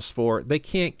professional sport, they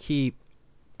can't keep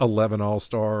 11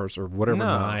 All-Stars or whatever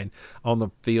 9 on the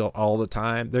field all the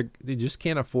time. They just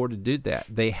can't afford to do that.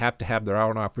 They have to have their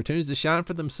own opportunities to shine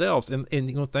for themselves, and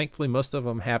thankfully most of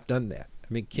them have done that.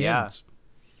 I mean, Kim's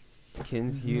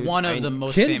Ken's huge. one I of mean, the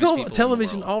most Ken's famous on people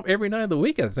television in the world. every night of the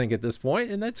week, I think, at this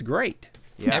point, and that's great.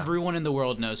 Yeah. Everyone in the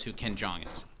world knows who Ken Jeong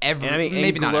is. And I mean,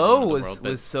 Maybe and not Glow everyone in the was world,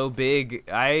 but was so big.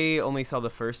 I only saw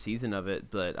the first season of it,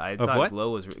 but I thought what?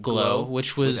 Glow was Glow,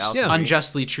 which was Alison Yeah.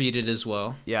 unjustly treated as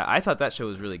well. Yeah, I thought that show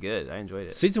was really good. I enjoyed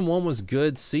it. Season 1 was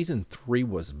good. Season 3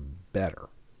 was better.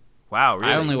 Wow,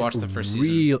 really? I only watched the first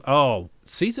season.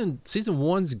 Season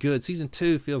 1's good. Season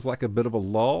 2 feels like a bit of a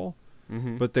lull,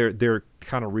 but they're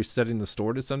kind of resetting the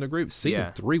story to some degree. Season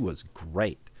Yeah. 3 was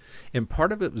great, and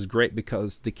part of it was great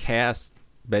because the cast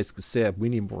basically said we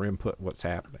need more input in what's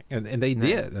happening, and they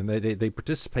did, and they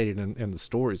participated in the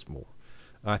stories more.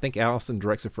 I think Allison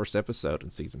directs the first episode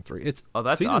in season 3. That's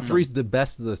season awesome. 3's the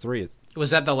best of the three. Was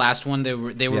that the last one? They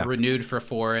were Yeah. renewed for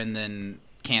 4 and then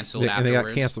canceled And they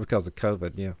afterwards. got canceled because of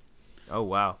COVID. Yeah. Oh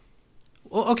wow.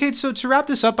 Well, okay, so to wrap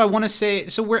this up, I want to say,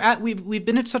 so we've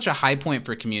been at such a high point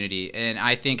for Community, and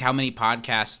I think how many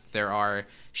podcasts there are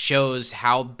shows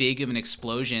how big of an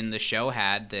explosion the show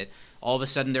had that all of a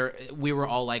sudden we were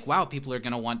all like, wow, people are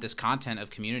going to want this content of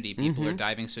Community. People are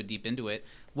diving so deep into it.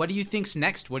 What do you think's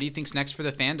next? What do you think's next for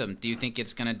the fandom? Do you think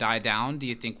it's going to die down? Do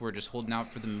you think we're just holding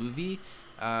out for the movie?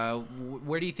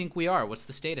 Where do you think we are? What's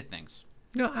the state of things?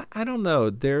 I don't know.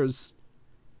 There's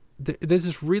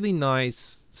this really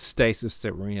nice stasis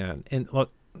that we're in, and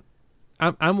look,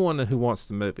 I'm one who wants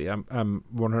the movie. I'm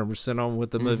 100% on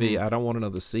with the movie. I don't want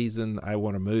another season. I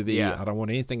want a movie. Yeah. I don't want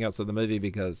anything else of the movie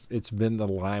because it's been the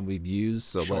line we've used.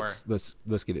 So Sure. let's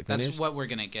get it finished. That's what we're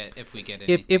going to get if we get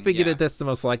it. If we get it, that's the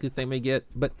most likely thing we get.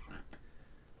 But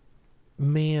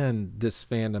man, this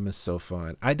fandom is so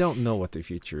fun. I don't know what the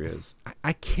future is.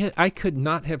 I could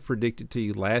not have predicted to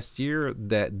you last year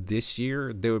that this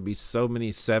year there would be so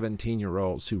many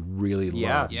 17-year-olds who really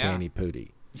love Yeah. Danny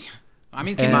Pudi. I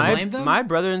mean, can you blame them? My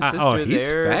brother and sister, He's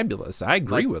they're fabulous. I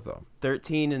agree like, with them.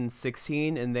 13 and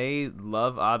 16, and they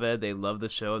love Abed. They love the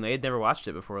show, and they had never watched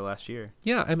it before last year.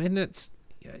 Yeah, I mean it's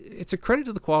a credit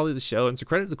to the quality of the show, and it's a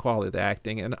credit to the quality of the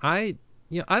acting. And I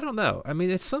don't know. I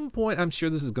mean, at some point, I'm sure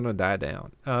this is going to die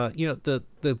down.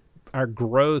 Our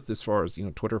growth as far as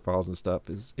Twitter follows and stuff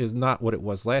is not what it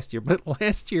was last year. But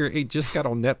last year, it just got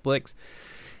on Netflix,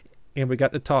 and we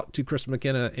got to talk to Chris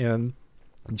McKenna and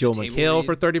Joel table McHale read.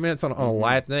 for 30 minutes on a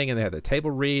live thing, and they had the table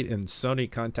read, and Sony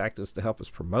contacted us to help us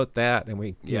promote that, and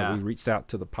we we reached out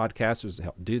to the podcasters to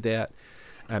help do that.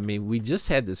 I mean, we just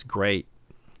had this great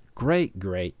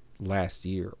last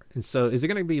year. And so is it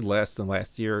going to be less than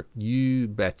last year? You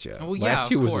betcha. Well, yeah, last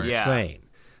year of was course. insane.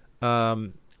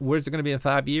 Where's it going to be in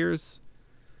 5 years?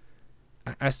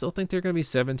 I still think they're going to be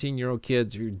 17-year-old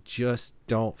kids who just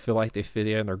don't feel like they fit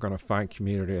in. They're going to find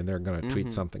community, and they're going to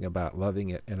tweet something about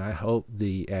loving it. And I hope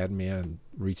the ad man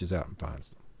reaches out and finds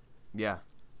them. Yeah.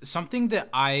 Something that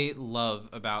I love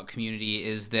about Community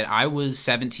is that I was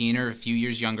 17 or a few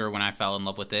years younger when I fell in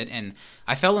love with it, and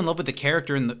I fell in love with the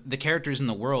character and the characters in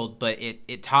the world. But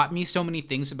it taught me so many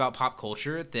things about pop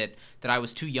culture that I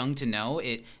was too young to know.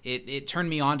 It turned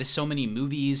me on to so many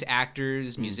movies,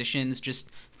 actors, musicians, just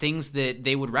things that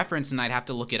they would reference, and I'd have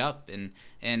to look it up.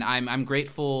 And I'm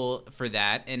grateful for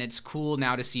that. And it's cool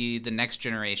now to see the next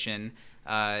generation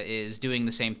is doing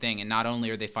the same thing, and not only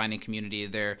are they finding community,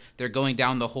 they're going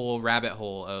down the whole rabbit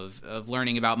hole of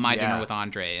learning about My Dinner with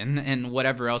Andre and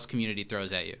whatever else community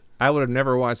throws at you. I would have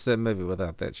never watched that movie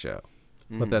without that show,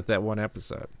 without that one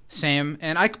episode. Same,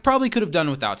 and I probably could have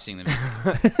done without seeing the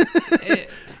movie.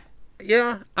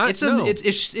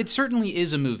 It certainly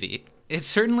is a movie. It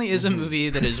certainly is a movie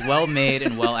that is well made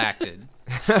and well acted.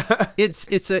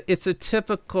 It's a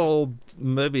typical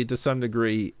movie to some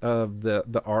degree of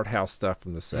the art house stuff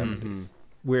from the 70s,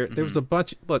 where there was a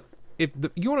bunch. Look, you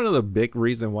want to know the big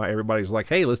reason why everybody's like,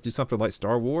 "Hey, let's do something like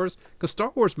Star Wars," because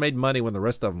Star Wars made money when the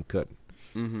rest of them couldn't.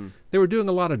 They were doing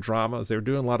a lot of dramas. They were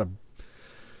doing a lot of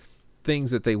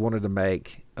things that they wanted to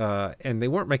make, and they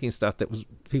weren't making stuff that was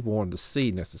people wanted to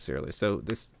see necessarily. So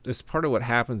this part of what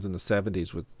happens in the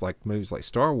 70s with like movies like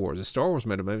Star Wars. If Star Wars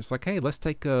made a movie, it's like, hey, let's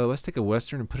take a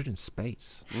Western and put it in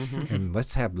space, and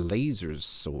let's have laser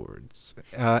swords,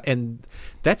 and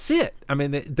that's it. I mean,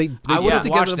 they I would have put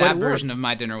it watched together that the way it version worked. of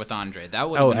My Dinner with Andre.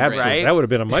 That would have been Absolutely, great. Right? that would have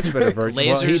been a much better version.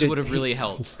 Lasers Well, would have really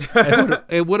helped.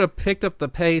 it would have picked up the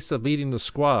pace of eating the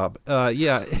squab.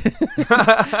 Yeah,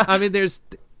 I mean,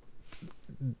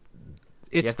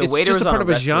 it's just a part of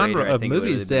a genre of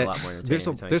movies that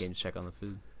there's check on the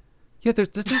food. Yeah, there's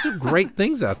some great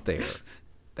things out there.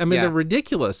 I mean, Yeah. they're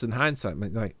ridiculous in hindsight. I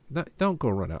mean, like, don't go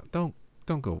run out. Don't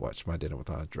go watch My Dinner with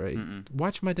Andre.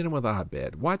 Watch My Dinner with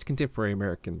Abed. Watch contemporary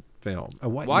American film.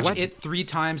 Watch it 3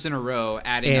 times in a row,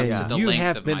 adding And up to the you length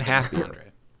have of been My Dinner with happier.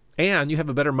 Andre. And you have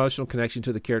a better emotional connection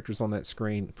to the characters on that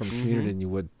screen from Community than you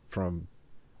would from.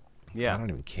 Yeah.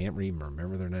 Can't even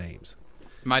remember their names.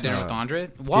 My Dinner with Andre?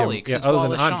 Wally, 'cause it's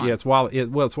Wallace Shawn. Yeah, it's Wally.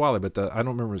 It's Wally, but I don't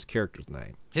remember his character's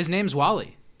name. His name's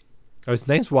Wally. Oh, his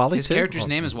name's Wally. His too? character's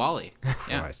name is Wally.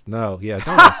 Yeah. Christ, no, yeah,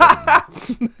 don't say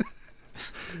that.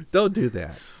 Don't do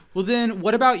that. Well, then,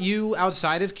 what about you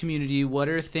outside of Community? What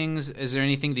are things? Is there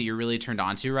anything that you're really turned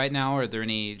on to right now? Are there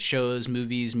any shows,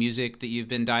 movies, music that you've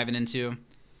been diving into?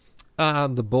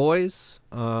 The Boys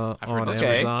heard on that's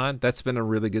Amazon. That's been a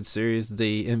really good series.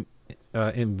 The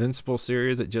Invincible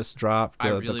series that just dropped. I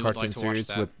really the would cartoon like to watch series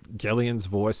that. with Gillian's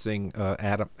voicing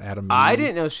Adam. I Eve.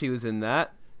 didn't know she was in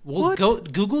that. Well, go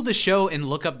Google the show and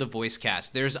look up the voice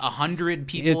cast. There's 100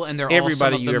 people, It's and they're all some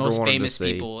everybody of you the ever most wanted to famous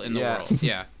see. people in the Yeah. world.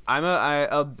 Yeah. I'm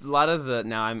a lot of the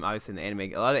now I'm obviously in the anime.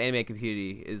 A lot of the anime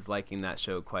community is liking that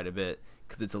show quite a bit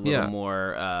because it's a little Yeah.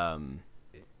 more. And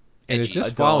it's edgy.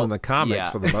 just Adult, following the comics yeah.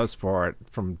 for the most part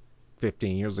from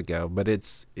 15 years ago, but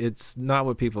it's not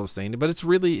what people have seen. But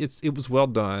it was well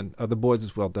done. The Boys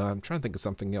is well done. I'm trying to think of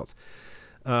something else.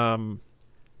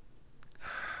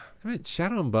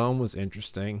 Shadow and Bone was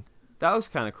interesting. That was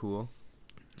kind of cool.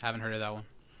 Haven't heard of that one.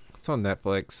 It's on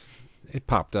Netflix. It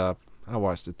popped up. I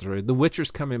watched it through. The Witcher's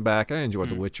coming back. I enjoyed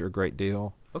The Witcher a great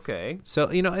deal. Okay. So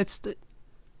it's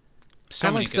So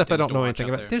I many like good stuff I things don't to know watch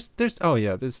anything out about.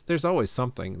 there. There's always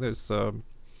something.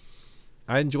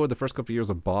 I enjoyed the first couple of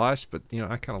years of Bosch, but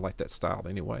I kind of like that style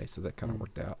anyway, so that kind of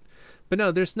worked out. But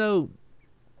no, there's no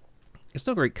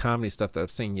great comedy stuff that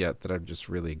I've seen yet that I've just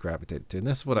really gravitated to. And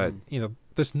that's what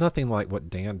there's nothing like what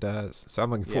Dan does. So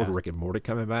I'm looking forward to Yeah. Rick and Morty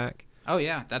coming back. Oh,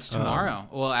 yeah. That's tomorrow.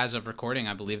 Well, as of recording,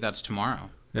 I believe that's tomorrow.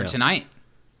 Or Yeah. tonight.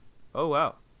 Oh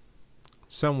wow.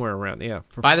 Somewhere around, yeah.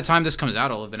 By the time this comes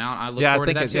out, it'll have been out. I look I forward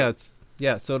think to that,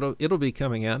 too. so it'll be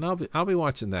coming out, and I'll be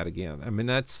watching that again. I mean,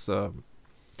 that's The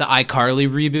iCarly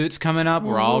reboot's coming up.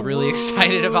 We're all really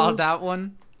excited about that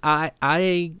one.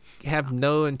 I have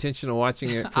no intention of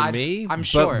watching it for me. I'm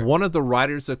sure. But one of the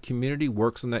writers of Community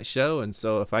works on that show, and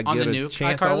so if I On get the a new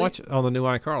chance, iCarly? I'll watch it on the new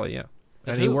iCarly. Yeah,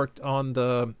 and he Who? worked on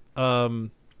the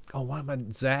what am I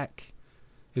Zach?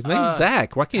 His name's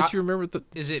Zach. Why can't you remember the?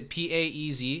 Is it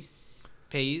Paez?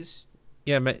 Paez?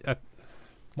 Yeah,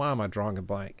 why am I drawing a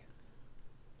blank?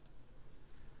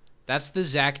 That's the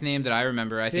Zach name that I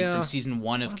remember, I think, Yeah. from season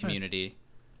 1 of Community.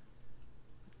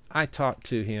 I talk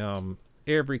to him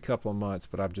every couple of months,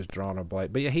 but I've just drawn a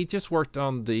blank. But yeah, he just worked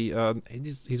on the.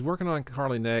 He's working on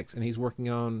Carly next, and he's working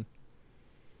on.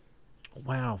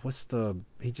 Wow,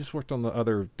 he just worked on the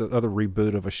other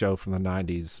reboot of a show from the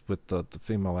 '90s with the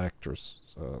female actress.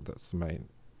 That's the main.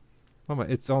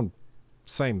 It's on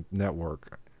same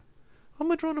network. Why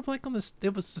am I drawing a blank on this?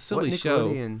 It was a silly What show.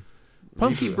 Nickelodeon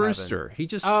Punky reboot Brewster.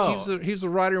 happened? Oh. He was a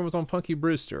writer and was on Punky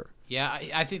Brewster. Yeah,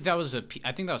 I think that was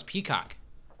Peacock.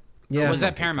 Yeah, Or was I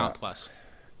that think Paramount that- Plus?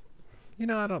 I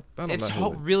don't It's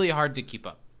know. really hard to keep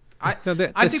up. No,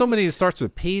 there's so many that starts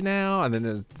with P now, and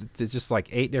then there's just like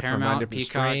 8 different, Paramount, 9 different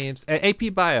Peacock. streams.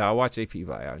 AP Bio, I watch AP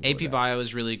Bio. I enjoy AP that. Bio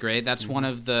is really great. That's one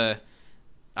of the,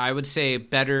 I would say,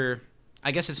 better.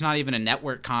 I guess it's not even a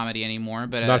network comedy anymore,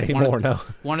 but Not anymore, no.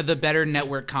 One of the better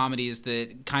network comedies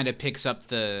that kind of picks up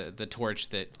the torch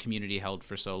that Community held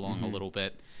for so long a little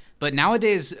bit. But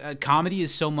nowadays, comedy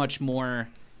is so much more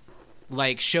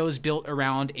like shows built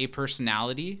around a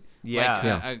personality. Yeah. Like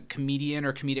Yeah. a comedian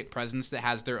or comedic presence that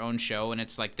has their own show and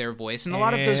it's like their voice. And a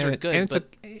lot of those are good. And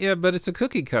But but it's a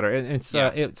cookie cutter, and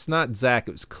it's not Zach.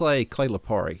 It was Clay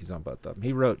Lapari. He's on both of them.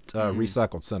 He wrote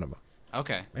Recycled Cinema,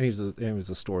 okay. and he was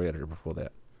a story editor before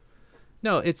that.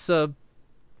 No, it's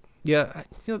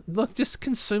look, just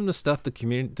consume the stuff the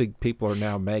people are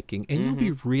now making, and you'll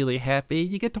be really happy.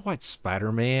 You get to watch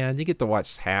Spider-Man. You get to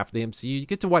watch half the MCU. You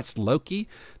get to watch Loki.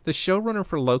 The showrunner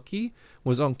for Loki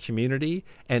was on Community,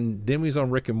 and then he was on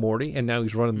Rick and Morty, and now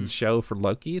he's running the show for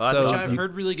Loki. That's so Which awesome. I've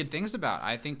heard really good things about.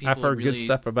 I think people I've heard really, good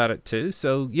stuff about it too.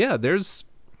 So yeah, there's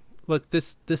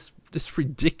this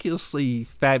ridiculously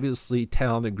fabulously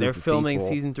talented group They're of filming people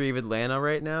season 3 of Atlanta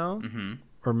right now.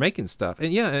 are making stuff.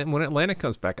 And yeah, and when Atlanta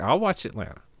comes back, I'll watch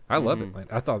Atlanta. I love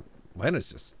Atlanta. I thought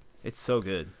Atlanta's just It's so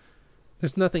good.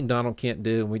 there's nothing Donald can't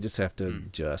do, and we just have to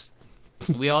adjust.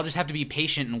 we all just have to be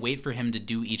patient and wait for him to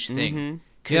do each thing.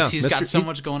 Because Yeah, he's got so he's-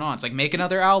 much going on. It's like make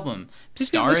another album, He's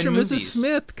got star Mr. in and Mrs. movies.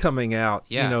 Smith coming out.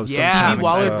 Yeah, You know, Yeah. sometime Phoebe in-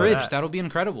 Waller-Bridge. that. That'll be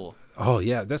incredible. Oh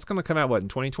yeah, that's gonna come out in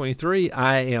 2023.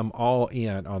 I am all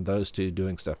in on those two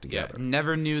doing stuff Yeah, together.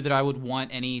 never knew that I would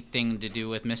want anything to do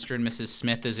with Mr. and Mrs.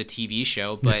 Smith as a TV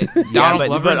show, but Yeah, Donald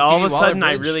Glover but and all Phoebe of a sudden I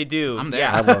Waller-Bridge, really do. I'm there.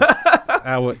 Yeah.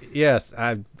 I will. Yes,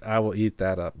 I will eat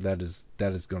that up. That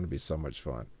is going to be so much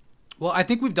fun. Well, I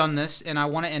think we've done this, and I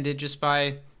want to end it just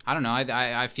by I don't know.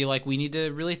 I feel like we need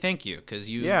to really thank you because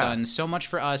you've done so much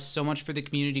for us, so much for the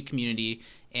community,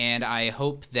 and I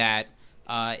hope that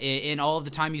in all of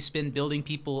the time you spend building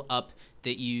people up,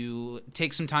 that you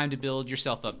take some time to build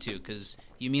yourself up too, because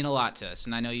you mean a lot to us,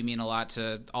 and I know you mean a lot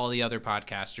to all the other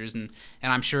podcasters, and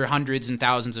I'm sure hundreds and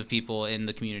thousands of people in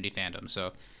the community fandom.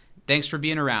 So thanks for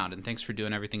being around, and thanks for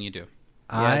doing everything you do.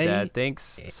 Yeah, Dad,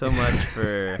 thanks so much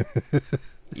for,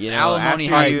 alimony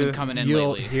has been coming in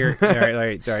lately. All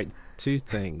right. Two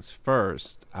things.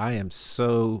 First, I am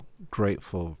so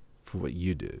grateful for what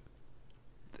you do.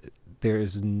 There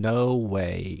is no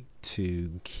way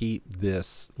to keep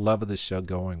this love of the show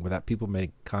going without people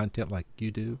making content like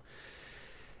you do.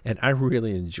 And I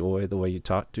really enjoy the way you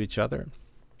talk to each other.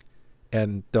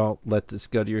 And don't let this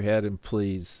go to your head, and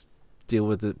please deal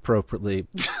with it appropriately.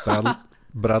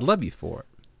 But I love you for it.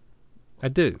 I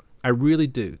do. I really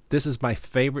do. This is my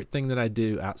favorite thing that I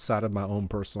do outside of my own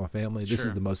personal family. This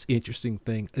is the most interesting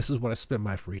thing. This is what I spend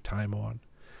my free time on.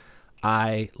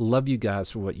 I love you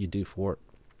guys for what you do for it.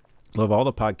 Love all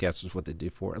the podcasters, what they do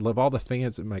for it. I love all the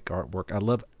fans that make artwork. I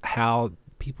love how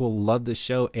people love the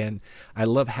show, and I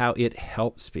love how it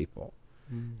helps people.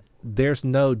 There's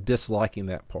no disliking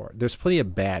that part. There's plenty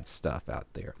of bad stuff out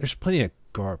there. There's plenty of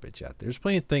garbage out there. There's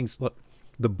plenty of things. Look,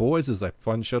 The Boys is a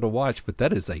fun show to watch, but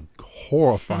that is a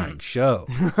horrifying show.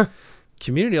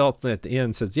 Community ultimately at the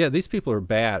end says, yeah, these people are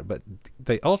bad, but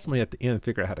they ultimately at the end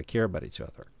figure out how to care about each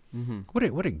other.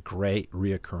 What a great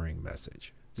reoccurring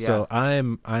message. Yeah. So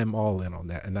I'm all in on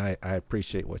that, and I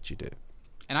appreciate what you do.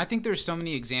 And I think there's so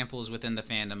many examples within the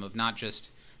fandom of not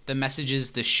just the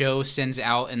messages the show sends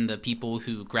out and the people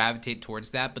who gravitate towards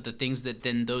that, but the things that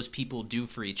then those people do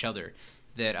for each other.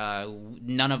 That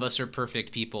none of us are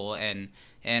perfect people,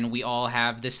 and we all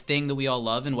have this thing that we all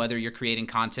love. And whether you're creating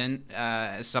content,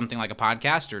 something like a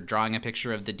podcast, or drawing a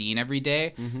picture of the dean every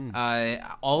day,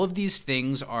 all of these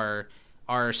things are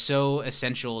so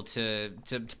essential to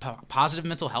positive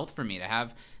mental health for me, to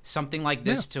have something like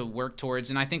this to work towards,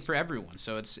 and I think for everyone.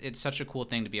 So it's such a cool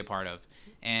thing to be a part of,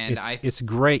 and it's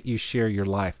great you share your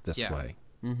life this way,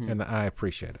 and I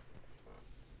appreciate it.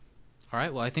 All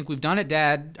right, well, I think we've done it,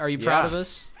 Dad. Are you proud of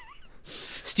us?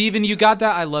 Steven, you got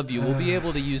that? I love you. We'll be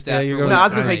able to use that. I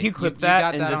was gonna say, you clip that. You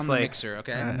got and that just on the mixer,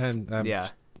 okay?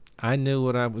 I knew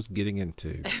what I was getting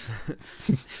into.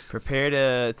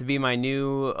 Prepare to be my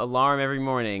new alarm every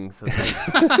morning. So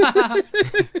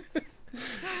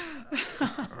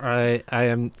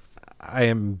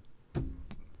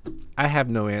I have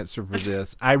no answer for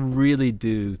this. I really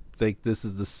do think this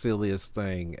is the silliest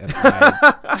thing, and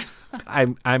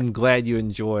I'm glad you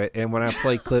enjoy it. And when I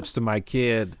play clips to my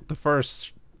kid, the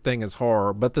first thing is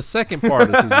horror, but the second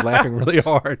part is he's laughing really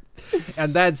hard,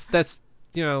 and that's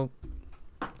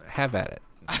have at it.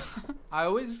 I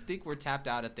always think we're tapped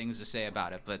out of things to say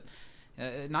about it, but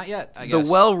not yet, I guess.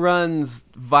 The well runs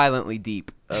violently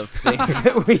deep of things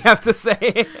that we have to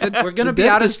say. We're going to be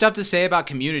out of stuff to say about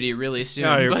Community really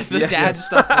soon, but the dad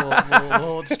stuff will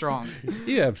hold strong.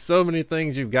 You have so many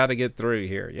things you've got to get through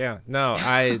here. Yeah. No,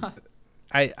 I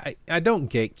don't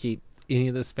gatekeep any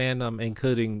of this fandom,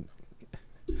 including...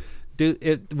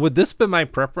 would this be my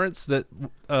preference that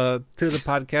two of the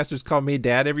podcasters call me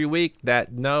Dad every week?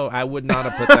 No, I would not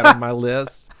have put that on my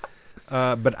list.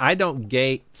 But I don't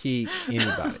gatekeep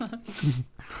anybody.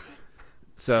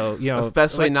 So,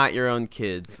 especially not your own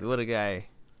kids. What a guy.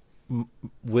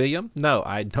 William? No,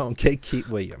 I don't gatekeep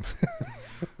William.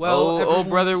 Well, old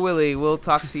brother Willie, we'll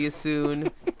talk to you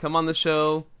soon. Come on the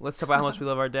show. Let's talk about how much we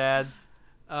love our dad.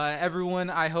 Everyone,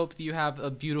 I hope that you have a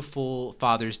beautiful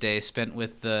Father's Day spent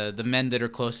with the men that are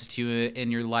closest to you in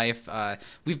your life.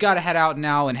 We've got to head out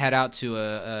now and head out to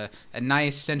a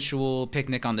nice, sensual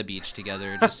picnic on the beach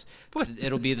together.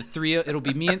 It'll be the three. It'll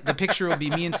be me. The picture will be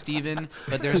me and Steven,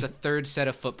 but there's a third set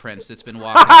of footprints that's been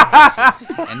walking,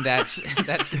 and that's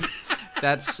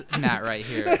Matt right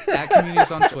here. At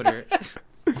Communities on Twitter.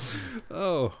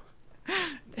 Oh.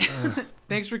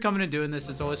 Thanks for coming and doing this.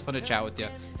 It's always fun to chat with you.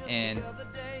 And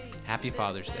happy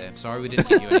Father's Day. I'm sorry we didn't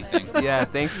get you anything. Yeah,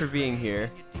 thanks for being here.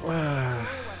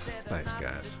 Thanks,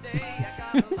 guys.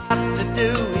 What to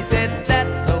do? He said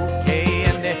that's okay,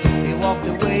 and he walked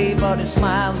away, but his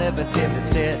smile never dimmed.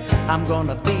 Said, I'm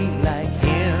gonna be like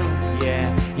him.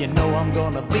 Yeah, you know I'm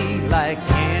gonna be like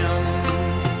him.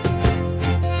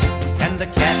 And the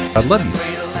cats I love you.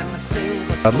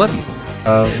 I love you.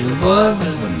 I love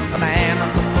you. Man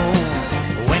on the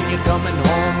moon, when you're coming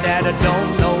home, Dad, I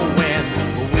don't know